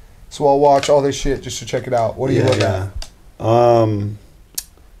 Windy, Swell Watch, all this shit just to check it out. What do you look at? Well,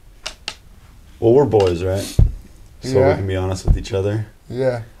 we're boys, right? So we can be honest with each other.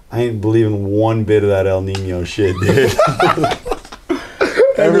 Yeah. I ain't believing one bit of that El Nino shit, dude.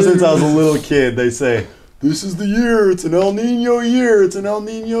 Ever since I was a little kid, they say, this is the year, it's an El Nino year, it's an El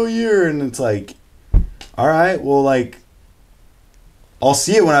Nino year. And it's like, All right, well, like, I'll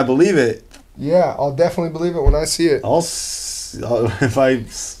see it when I believe it. Yeah, I'll definitely believe it when I see it. If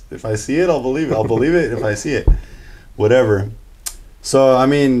I see it, I'll believe it. I'll believe it if I see it. Whatever. So, I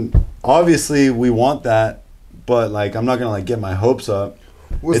mean, obviously we want that, but like, I'm not gonna like get my hopes up.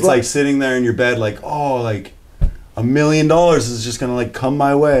 It's like sitting there in your bed, like, oh, like $1 million is just gonna like come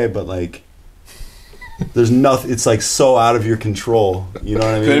my way, but like, there's nothing. It's like so out of your control. You know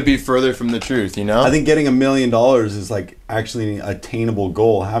what I mean? Could it be further from the truth? You know? I think getting $1 million is like actually an attainable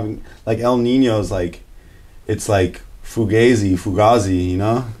goal. Having like El Nino is like, it's like fugazi, you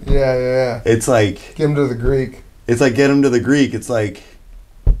know? Yeah. It's like Get him to the Greek. It's like get him to the Greek. It's like,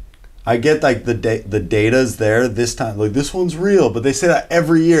 I get like the data's there this time. Like this one's real, but they say that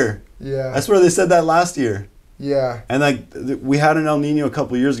every year. Yeah. I swear they said that last year. Yeah. And like we had an El Nino a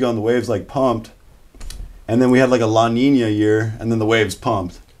couple of years ago, and the waves like pumped. And then we had like a La Nina year, and then the waves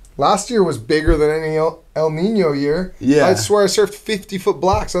pumped. Last year was bigger than any El Nino year. Yeah. I swear I surfed 50-foot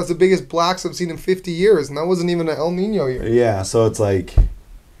blacks. That's the biggest blacks I've seen in 50 years, and that wasn't even an El Nino year. Yeah, so it's like...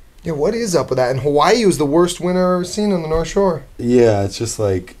 Yeah, what is up with that? And Hawaii was the worst winter I've ever seen on the North Shore. Yeah, it's just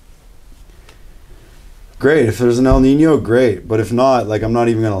like... Great, if there's an El Nino, great. But if not, like, I'm not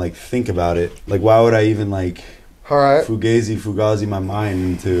even going to, like, think about it. Like, why would I even, like... All right. Fugazi my mind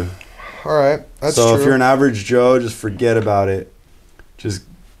into... All right, that's so true. If you're an average Joe, just forget about it. Just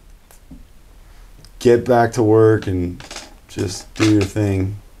get back to work and just do your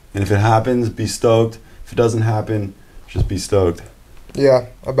thing. And if it happens, be stoked. If it doesn't happen, just be stoked. Yeah,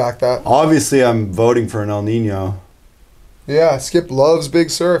 I back that. Obviously, I'm voting for an El Nino. Yeah, Skip loves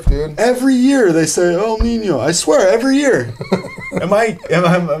big surf, dude. Every year they say El Nino. I swear, every year. Am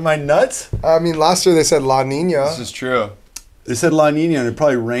I nuts? I mean, last year they said La Nina. This is true. They said La Nina, and it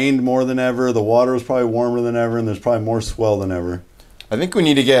probably rained more than ever. The water was probably warmer than ever, and there's probably more swell than ever. I think we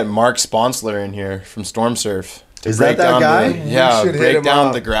need to get Mark Sponsler in here from Storm Surf. Is that guy? Yeah, break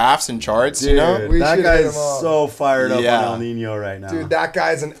down the graphs and charts, Dude, you know? that guy's so fired up on El Nino right now. Dude, that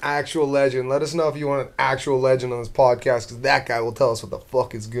guy's an actual legend. Let us know if you want an actual legend on this podcast, because that guy will tell us what the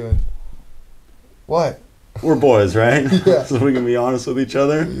fuck is good. What? We're boys, right? Yeah. So we can be honest with each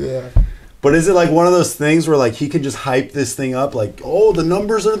other. Yeah. But is it like one of those things where like he can just hype this thing up like, oh, the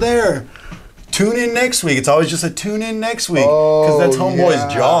numbers are there. Tune in next week. It's always just a tune in next week. Because that's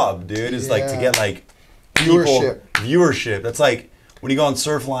Homeboy's job, dude, is like to get like viewership. That's like when you go on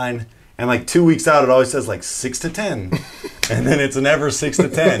Surfline and like 2 weeks out, it always says like 6 to 10. And then it's never 6 to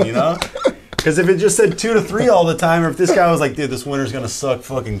 10, you know? Because if it just said 2 to 3 all the time, or if this guy was like, dude, this winter's going to suck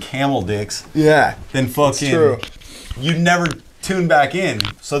fucking camel dicks. Yeah. Then fucking, you'd never tune back in.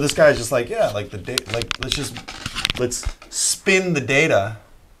 So this guy's just like, yeah, like let's spin the data.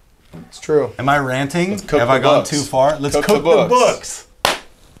 It's true. Am I ranting? Have I gone too far? Let's cook the books.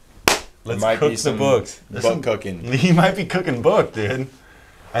 Let's cook the books. Book cooking. He might be cooking book, dude.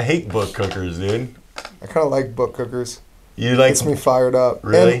 I hate book cookers, dude. I kind of like book cookers. You like? Gets me fired up.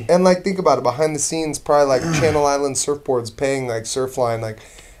 Really? And like, think about it. Behind the scenes, probably like Channel Island Surfboards paying like Surfline, like,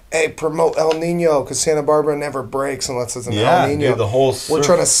 hey, promote El Nino because Santa Barbara never breaks unless it's an El Nino. Dude, the whole We're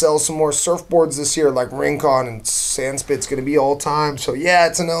trying to sell some more surfboards this year, like Rincon and Sandspit's going to be all time. So yeah,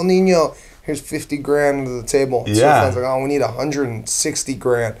 it's an El Nino. Here's 50 grand under the table. And Surfline's like, oh, we need 160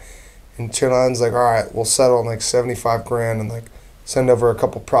 grand. And Channel Island's like, all right, we'll settle on like 75 grand and like send over a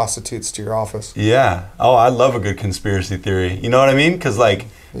couple prostitutes to your office. Yeah. Oh, I love a good conspiracy theory. You know what I mean? Because like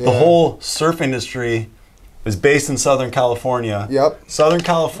the whole surf industry is based in Southern California. Yep. Southern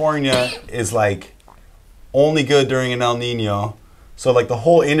California is like only good during an El Nino. So like the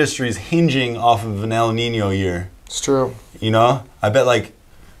whole industry is hinging off of an El Nino year. It's true. You know? I bet like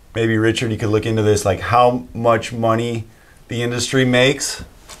maybe Richard, you could look into this, like how much money the industry makes.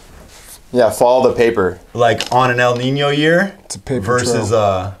 Yeah, follow the paper. Like on an El Nino year It's a paper versus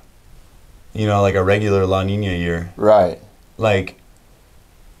trail. You know, like a regular La Nina year. Right. Like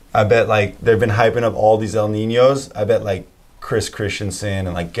I bet like they've been hyping up all these El Ninos. I bet like Chris Christensen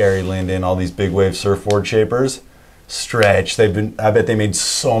and like Gary Linden, all these big wave surfboard shapers, stretch. I bet they made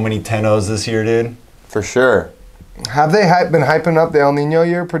so many 10-0s this year, dude. For sure. Have they been hyping up the El Nino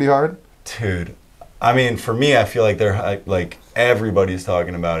year pretty hard? Dude, I mean, for me, I feel like they're like everybody's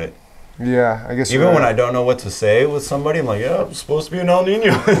talking about it. Yeah, I guess. Even when I don't know what to say with somebody, I'm like, yeah, I'm supposed to be an El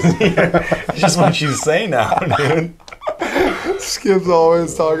Nino. It's just what you say now, dude. Skip's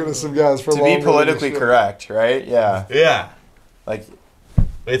always talking to some guys for to be politically correct, right? Yeah. Yeah. Like,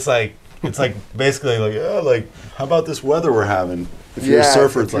 it's like basically like, yeah, like how about this weather we're having? If you're a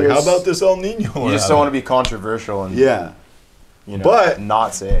surfer, it's like, how about this El Nino? You just don't want to be controversial and you know, but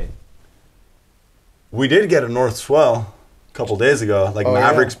not say. We did get a north swell. couple days ago. Like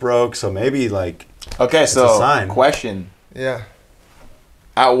Mavericks broke, so maybe like. Okay, it's a sign. Question. Yeah.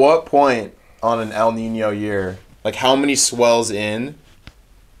 At what point on an El Nino year, like how many swells in,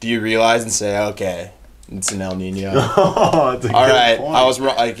 do you realize and say, okay, it's an El Nino? Oh, that's a all good right, point. I was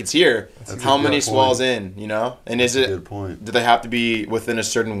wrong. Like it's here. That's how a good many point. swells in? You know, and is That's it? a good point. Do they have to be within a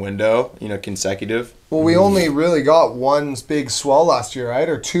certain window? You know, consecutive. Well, we only really got one big swell last year, right?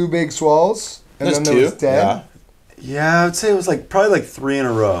 Or two big swells, and There's then two. there was dead. Yeah, I would say it was like probably like 3 in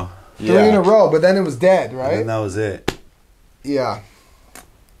a row. Three in a row, but then it was dead, right? And that was it. Yeah.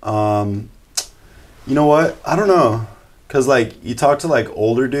 You know what? I don't know. Because, like, you talk to, like,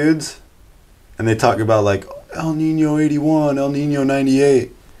 older dudes, and they talk about, like, El Nino 81, El Nino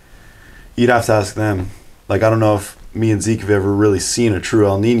 98. You'd have to ask them. Like, I don't know if me and Zeke have ever really seen a true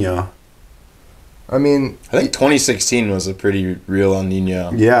El Nino. I mean... I think 2016 was a pretty real El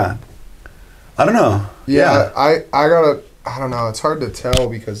Nino. Yeah. I don't know. Yeah. I gotta... I don't know. It's hard to tell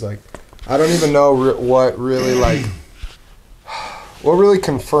because, like, I don't even know what really, like... What really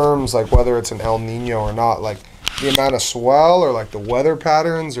confirms, like, whether it's an El Nino or not? Like, the amount of swell or, like, the weather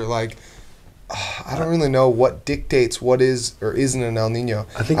patterns or, like... I don't really know what dictates what is or isn't an El Nino.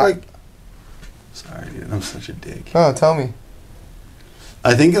 I think, like... Sorry, dude. I'm such a dick. Oh, tell me.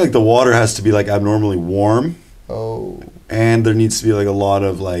 I think, like, the water has to be, like, abnormally warm. Oh. And there needs to be, like, a lot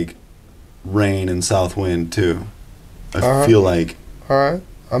of, like, rain and south wind, too. I feel like... All right.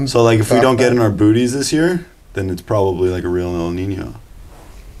 So, like, if we don't get in our booties this year, then it's probably, like, a real El Nino.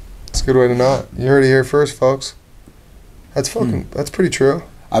 It's a good way to know it. You heard it here first, folks. That's fucking... That's pretty true.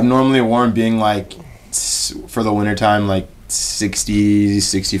 Abnormally warm being, like, for the wintertime, like, 60,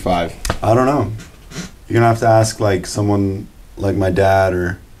 65. I don't know. You're going to have to ask, like, someone like my dad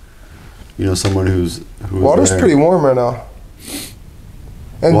or, you know, someone who's Water's there. pretty warm right now.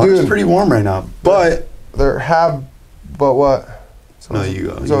 And Water's dude, pretty warm right now, but... There have... But what? No, you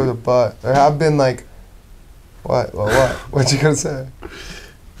go. There's always a but. There have been, like... What? Well, what? What you gonna say?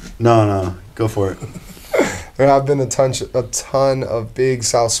 No. Go for it. There have been a ton of big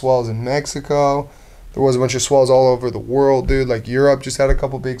south swells in Mexico. There was a bunch of swells all over the world, dude. Like, Europe just had a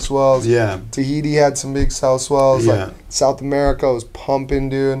couple big swells. Yeah. Tahiti had some big south swells. Yeah. Like, South America was pumping,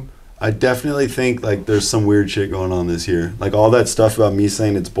 dude. I definitely think, like, there's some weird shit going on this year. Like, all that stuff about me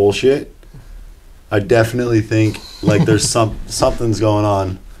saying it's bullshit, I definitely think, like, there's something's going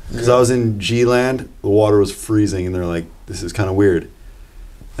on. Because I was in G-Land, the water was freezing, and they're like, this is kind of weird.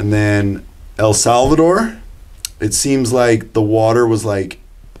 And then El Salvador, it seems like the water was, like,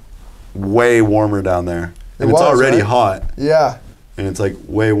 way warmer down there. And it's already hot. Yeah. And it's, like,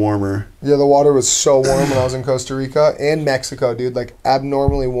 way warmer. Yeah, the water was so warm when I was in Costa Rica and Mexico, dude. Like,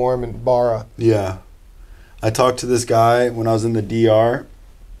 abnormally warm in Barra. Yeah. I talked to this guy when I was in the DR.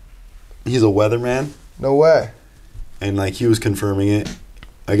 He's a weatherman. No way. And, like, he was confirming it.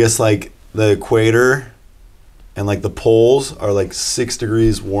 I guess, like, the equator and, like, the poles are, like, 6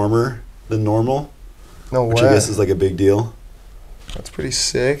 degrees warmer than normal. No way. Which I guess is, like, a big deal. That's pretty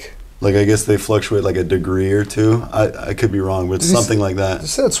sick. Like, I guess they fluctuate, like, a degree or two. I could be wrong, but it's something like that. You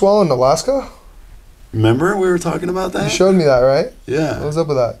said swell in Alaska? Remember we were talking about that? You showed me that, right? Yeah. What was up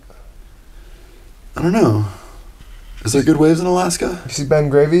with that? I don't know. Is there good waves in Alaska? You see Ben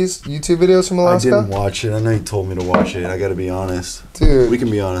Gravy's YouTube videos from Alaska? I didn't watch it. I know you told me to watch it. I got to be honest. Dude. We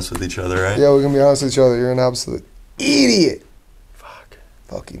can be honest with each other, right? Yeah, we can be honest with each other. You're an absolute idiot. Fuck.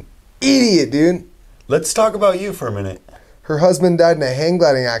 Fucking idiot, dude. Let's talk about you for a minute. Her husband died in a hang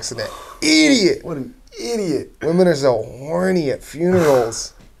gliding accident. Idiot. What an idiot. Women are so horny at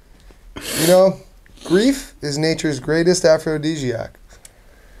funerals. You know, grief is nature's greatest aphrodisiac.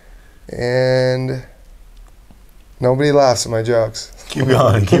 And nobody laughs at my jokes. Keep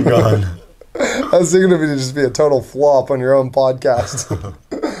going. Keep going. I was thinking of it to just be a total flop on your own podcast.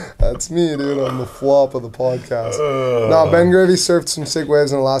 That's me, dude. I'm the flop of the podcast. No, Ben Gravy surfed some sick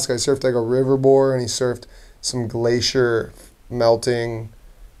waves in Alaska. He surfed like a river boar, and he surfed some glacier melting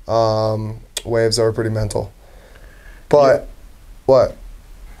waves that were pretty mental. But, what?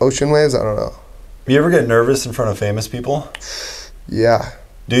 Ocean waves? I don't know. You ever get nervous in front of famous people? Yeah.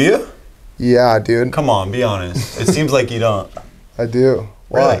 Do you? Yeah, dude. Come on, be honest. It seems like you don't. I do.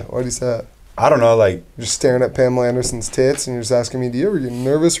 Why? Really? Why do you say that? I don't know, like... You're just staring at Pamela Anderson's tits and you're just asking me, do you ever get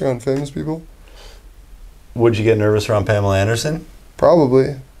nervous around famous people? Would you get nervous around Pamela Anderson?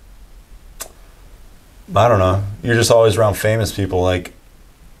 Probably. I don't know. You're just always around famous people. Like,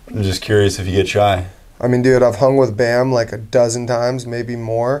 I'm just curious if you get shy. I mean, dude, I've hung with Bam like a dozen times, maybe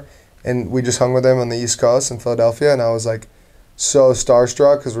more. And we just hung with him on the East Coast in Philadelphia. And I was like so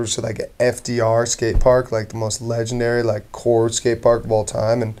starstruck because we're just at like an FDR skate park, like the most legendary, like core skate park of all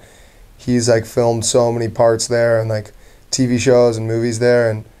time. And he's like filmed so many parts there. And like TV shows and movies there,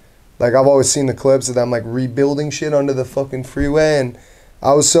 and like I've always seen the clips of them like rebuilding shit under the fucking freeway, and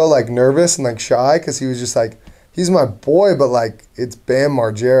I was so like nervous and like shy because he was just like, he's my boy, but like it's Bam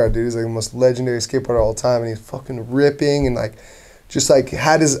Margera, dude. He's like the most legendary skateboarder of all time, and he's fucking ripping and like just like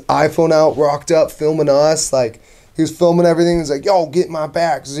had his iPhone out, rocked up, filming us. Like he was filming everything. He's like, yo, get my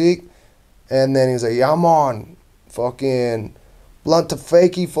back, Zeke. And then he was like, yeah, I'm on. Fucking blunt to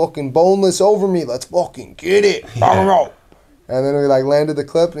fakey, fucking boneless over me. Let's fucking get it. Yeah. And then we like landed the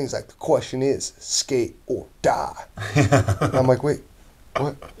clip, and he's like, the question is, skate or die. And I'm like, wait,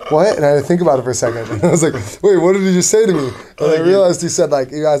 what? And I had to think about it for a second. And I was like, wait, what did he just say to me? And I realized he said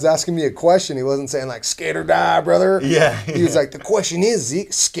like, he was asking me a question. He wasn't saying like, skate or die, brother. Yeah. He was like, the question is,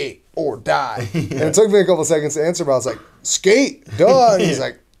 Zeke, skate or die. Yeah. And it took me a couple seconds to answer, but I was like, skate, duh. And he's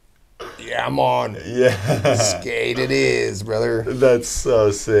like, yeah, I'm on. Yeah. Skate it is, brother. That's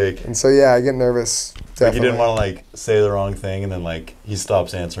so sick. And so, yeah, I get nervous. Definitely. Like you didn't want to like say the wrong thing, and then like he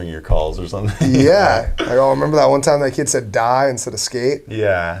stops answering your calls or something. Yeah. Like, oh, remember that one time that kid said die instead of skate?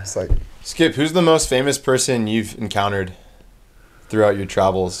 Yeah. It's like. Skip, who's the most famous person you've encountered throughout your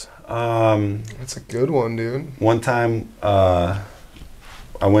travels? That's a good one, dude. One time I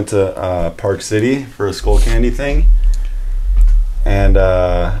went to Park City for a Skull Candy thing. And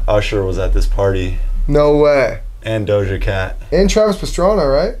Usher was at this party. No way. And Doja Cat. And Travis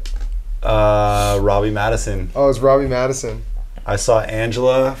Pastrana, right? Robbie Madison. Oh, it's Robbie Madison. I saw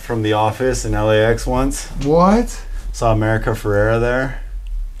Angela from The Office in LAX once. What? Saw America Ferrera there.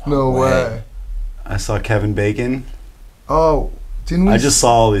 No way. I saw Kevin Bacon. Oh, didn't we? I just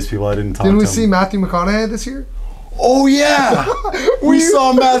saw all these people. I didn't talk to them. Didn't we see Matthew McConaughey this year? Oh, yeah. we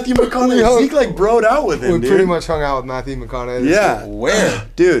saw Matthew McConaughey. Zeke like broed out with him, We dude. pretty much hung out with Matthew McConaughey this Yeah. year. Where?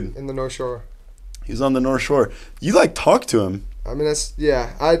 Dude. In the North Shore. He was on the North Shore. You like talked to him. I mean, that's,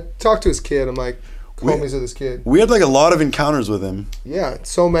 yeah. I talked to his kid. I'm like, homies of this kid. We had like a lot of encounters with him. Yeah,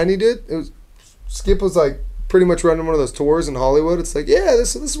 so many did. It was, Skip was like pretty much running one of those tours in Hollywood. It's like, yeah,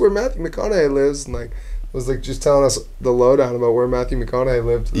 this is where Matthew McConaughey lives. And like, was like just telling us the lowdown about where Matthew McConaughey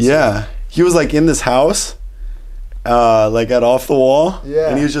lived. Yeah. He was like in this house. Like at Off the Wall. Yeah.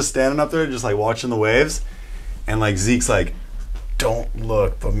 And he was just standing up there just like watching the waves. And like Zeke's like, don't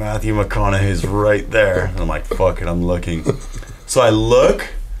look, but Matthew McConaughey's right there. And I'm like, fuck it, I'm looking. So I look,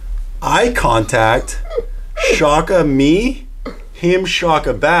 eye contact, Shaka me, him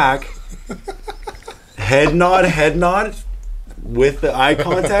Shaka back, head nod with the eye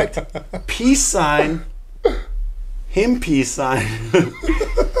contact, peace sign, him peace sign.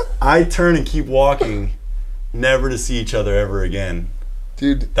 I turn and keep walking. Never to see each other ever again.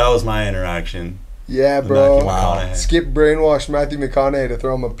 Dude. That was my interaction. Yeah, bro. Wow. Skip brainwashed Matthew McConaughey to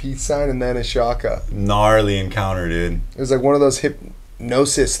throw him a peace sign and then a shaka. Gnarly encounter, dude. It was like one of those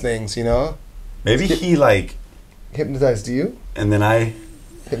hypnosis things, you know? Maybe he like... Hypnotized you? And then I...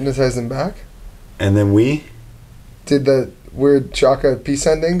 Hypnotized him back? And then we... Did the weird shaka peace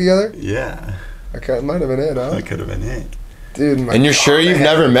sign thing together? Yeah. Okay, might have been it, huh? That could have been it. Dude, and you're sure you've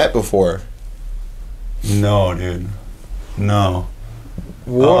never met before? No, dude. No.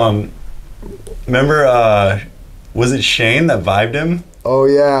 What? Remember, was it Shane that vibed him? Oh,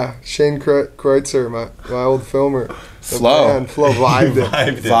 yeah. Shane Kreutzer, my old filmer. Flo. Flo vibed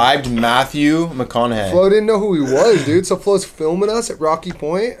him. Vibed Matthew McConaughey. Flo didn't know who he was, dude. So Flo's filming us at Rocky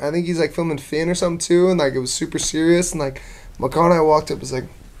Point. I think he's like filming Finn or something too. And like it was super serious. And like McConaughey walked up and was like,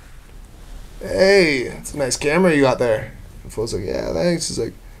 hey, it's a nice camera you got there. And Flo's like, yeah, thanks. He's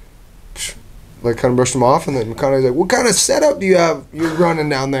like, psh. Like kind of brushed him off, and then McConaughey's like, what kind of setup do you have you're running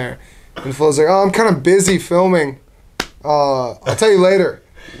down there? And Flo's like, oh, I'm kind of busy filming. I'll tell you later.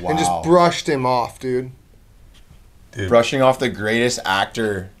 Wow. And just brushed him off, dude. Brushing off the greatest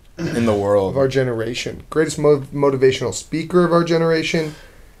actor in the world. Of our generation. Greatest motivational speaker of our generation.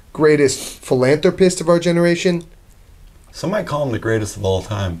 Greatest philanthropist of our generation. Some might call him the greatest of all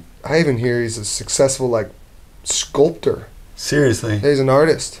time. I even hear he's a successful, like, sculptor. Seriously? He's an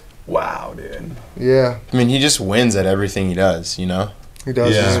artist. Wow, dude. Yeah. I mean, he just wins at everything he does, you know? He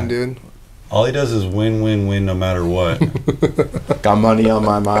does win, dude. All he does is win, win, win no matter what. Got money on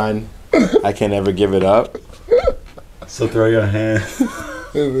my mind. I can't ever give it up. So throw your hand.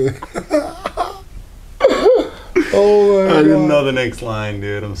 Oh my God. I didn't know the next line,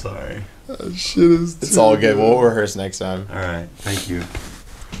 dude. I'm sorry. That shit is It's all good. We'll rehearse next time. All right. Thank you.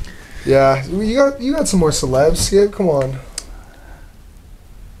 Yeah. You got some more celebs, Skip? Come on.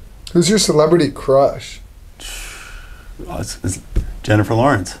 Who's your celebrity crush? Oh, it's Jennifer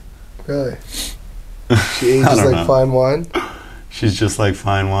Lawrence. Really? She ages like know. fine wine? She's just like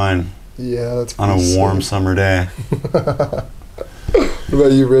fine wine. Yeah, that's on a warm summer day. What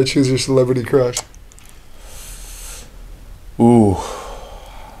about you, Rich? Who's your celebrity crush? Ooh.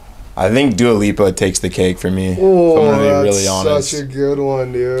 I think Dua Lipa takes the cake for me. Oh, I'm gonna be that's really honest. such a good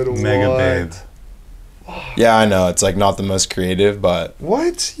one, dude. Mega What? babe. Yeah, I know. It's like not the most creative, but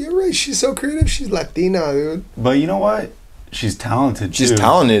What? You're right. She's so creative. She's Latina, dude. But you know what? She's talented She's too,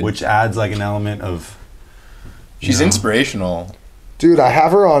 talented. which adds like an element of. she's you know, inspirational. Dude, I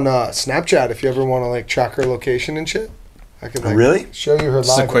have her on Snapchat if you ever want to like track her location and shit. I could like Really? show you her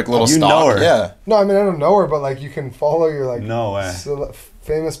Just a live. quick little You stop. know her. Yeah. No, I mean I don't know her, but like you can follow your like No way.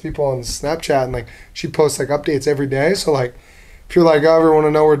 famous people on Snapchat, and like she posts like updates every day. So like if you're like, oh, I ever want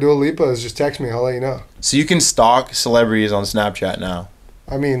to know where Dua Lipa is, just text me. I'll let you know. So you can stalk celebrities on Snapchat now.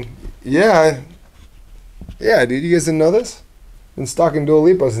 I mean, yeah, dude. You guys didn't know this? Been stalking Dua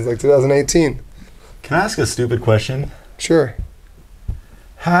Lipa since like 2018. Can I ask a stupid question? Sure.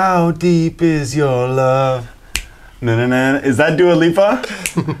 How deep is your love? No, no, no. Is that Dua Lipa?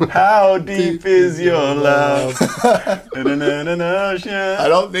 How deep is your love? No, no, no, no, no. I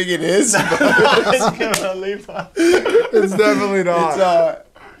don't think it is. It's Dua Lipa. It's definitely not. It's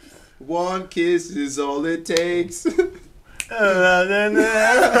one kiss is all it takes. Don't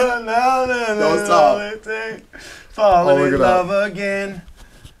stop. Falling look in it love again.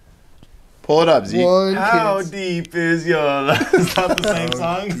 Pull it up, Zeke. One How kiss deep is your love? Is that the same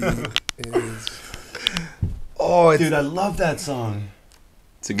song? is. Oh, it's, Dude, I love that song.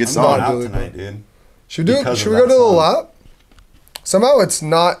 It's a good I'm song. going out Dua Lipa. tonight, dude. should we do? because Should of we go that to the song. lap? Somehow it's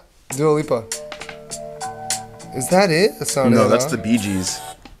not Dua Lipa. Is that it? That's not it. No, that's huh? the Bee Gees.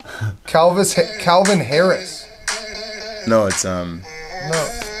 Calvin Harris. No, it's No.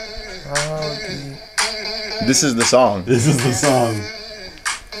 This is the song. This is the song.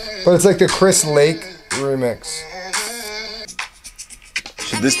 But it's like the Chris Lake remix.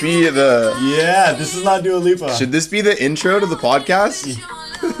 Should this be the? Yeah, this is not Dua Lipa. Should this be the intro to the podcast?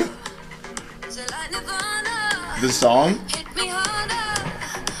 The song?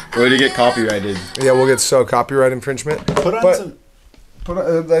 Or to get copyrighted? Yeah, we'll get so copyright infringement. Put on But- some.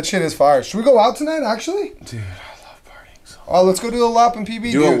 That shit is fire. Should we go out tonight, actually? Dude, I love partying so Oh, let's go do a lap in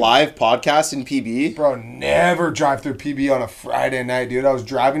PB, Do dude. a live podcast in PB? Bro, never drive through PB on a Friday night, dude. I was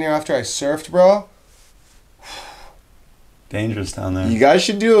driving here after I surfed, bro. dangerous down there. You guys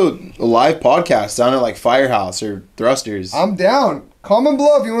should do a live podcast down at like Firehouse or Thrusters. I'm down. Comment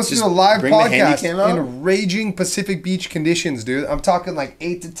below if you want us to Just do a live bring the podcast handycam out? in raging Pacific Beach conditions, dude. I'm talking like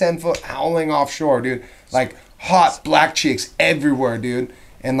 8 to 10 foot howling offshore, dude. Like hot black chicks everywhere, dude.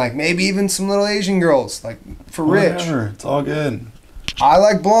 And like maybe even some little Asian girls, like for rich. Whatever, it's all good. I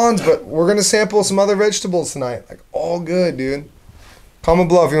like blondes, but we're gonna sample some other vegetables tonight. Like all good, dude. Comment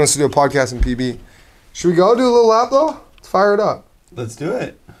below if you want us to do a podcast in PB. Should we go do a little lap though? Let's fire it up. Let's do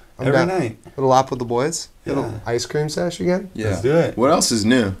it. I'm Every down. night. Little lap with the boys. Yeah. Little ice cream sesh again. Yeah. Let's do it. What else is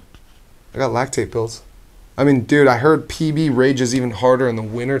new? I got lactate pills. I mean, dude, I heard PB rages even harder in the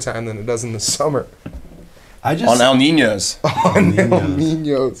wintertime than it does in the summer. I just. On El Ninos. On El Niños.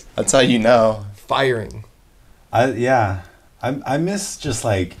 Niños. That's how you know. Firing. I miss just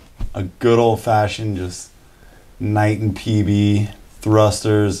like a good old fashioned just night in PB,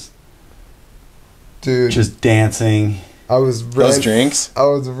 thrusters, Dude, just dancing. I was Those drinks. I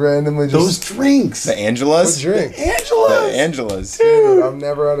was randomly Those just... drinks. The What Angelas. drink? The Angelas. Angelas. Dude, I've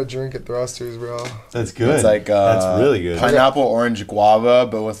never had a drink at Thrusters, bro. That's good. It's like That's really good. Pineapple orange guava,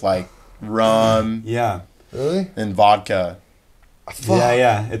 but with like rum Yeah. Really? and vodka. Fuck.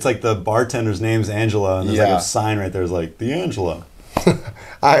 Yeah. It's like the bartender's name's Angela, and there's Yeah. like a sign right there. It's like the Angela.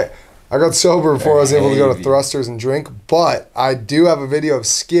 I got sober before I was able to go to Heavy. Thrusters and drink, but I do have a video of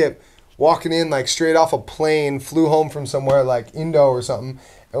Skip walking in like straight off a plane, flew home from somewhere like Indo or something,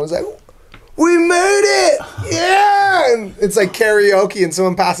 and was like, "We made it! Yeah!" And it's like karaoke, and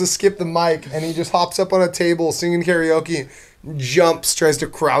someone passes Skip the mic, and he just hops up on a table singing karaoke, jumps, tries to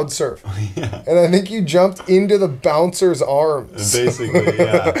crowd surf, Yeah. and I think you jumped into the bouncer's arms. Basically,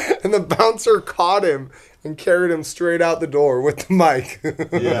 yeah. And the bouncer caught him and carried him straight out the door with the mic.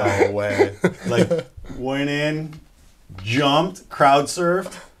 Yeah. No way. Like went in, jumped, crowd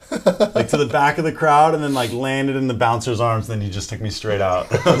surfed, like to the back of the crowd, and then like landed in the bouncer's arms. And then he just took me straight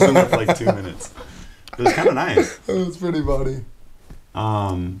out. I was in there for like 2 minutes. It was kind of nice. That was pretty funny.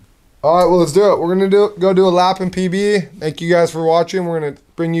 Um, All right, well, let's do it. We're going to go do a lap in PB. Thank you guys for watching. We're going to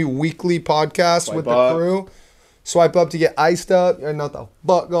bring you weekly podcasts Swipe with up. the crew. Swipe up to get iced up. You know what the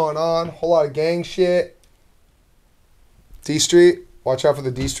fuck going on. Whole lot of gang shit. D Street. Watch out for the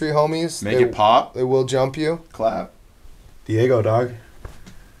D Street homies. Make it pop. They will jump you. Clap. Diego, dog.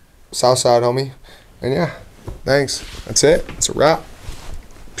 Southside, homie. And yeah, thanks. That's it. It's a wrap.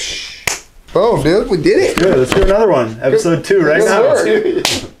 Boom, dude. We did it. Good. Let's do another one. Episode 2 right Good now.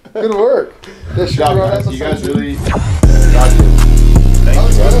 work. Good work. This Good job, should be our guys. You guys episode. really. Got you. That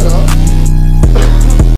was good, huh?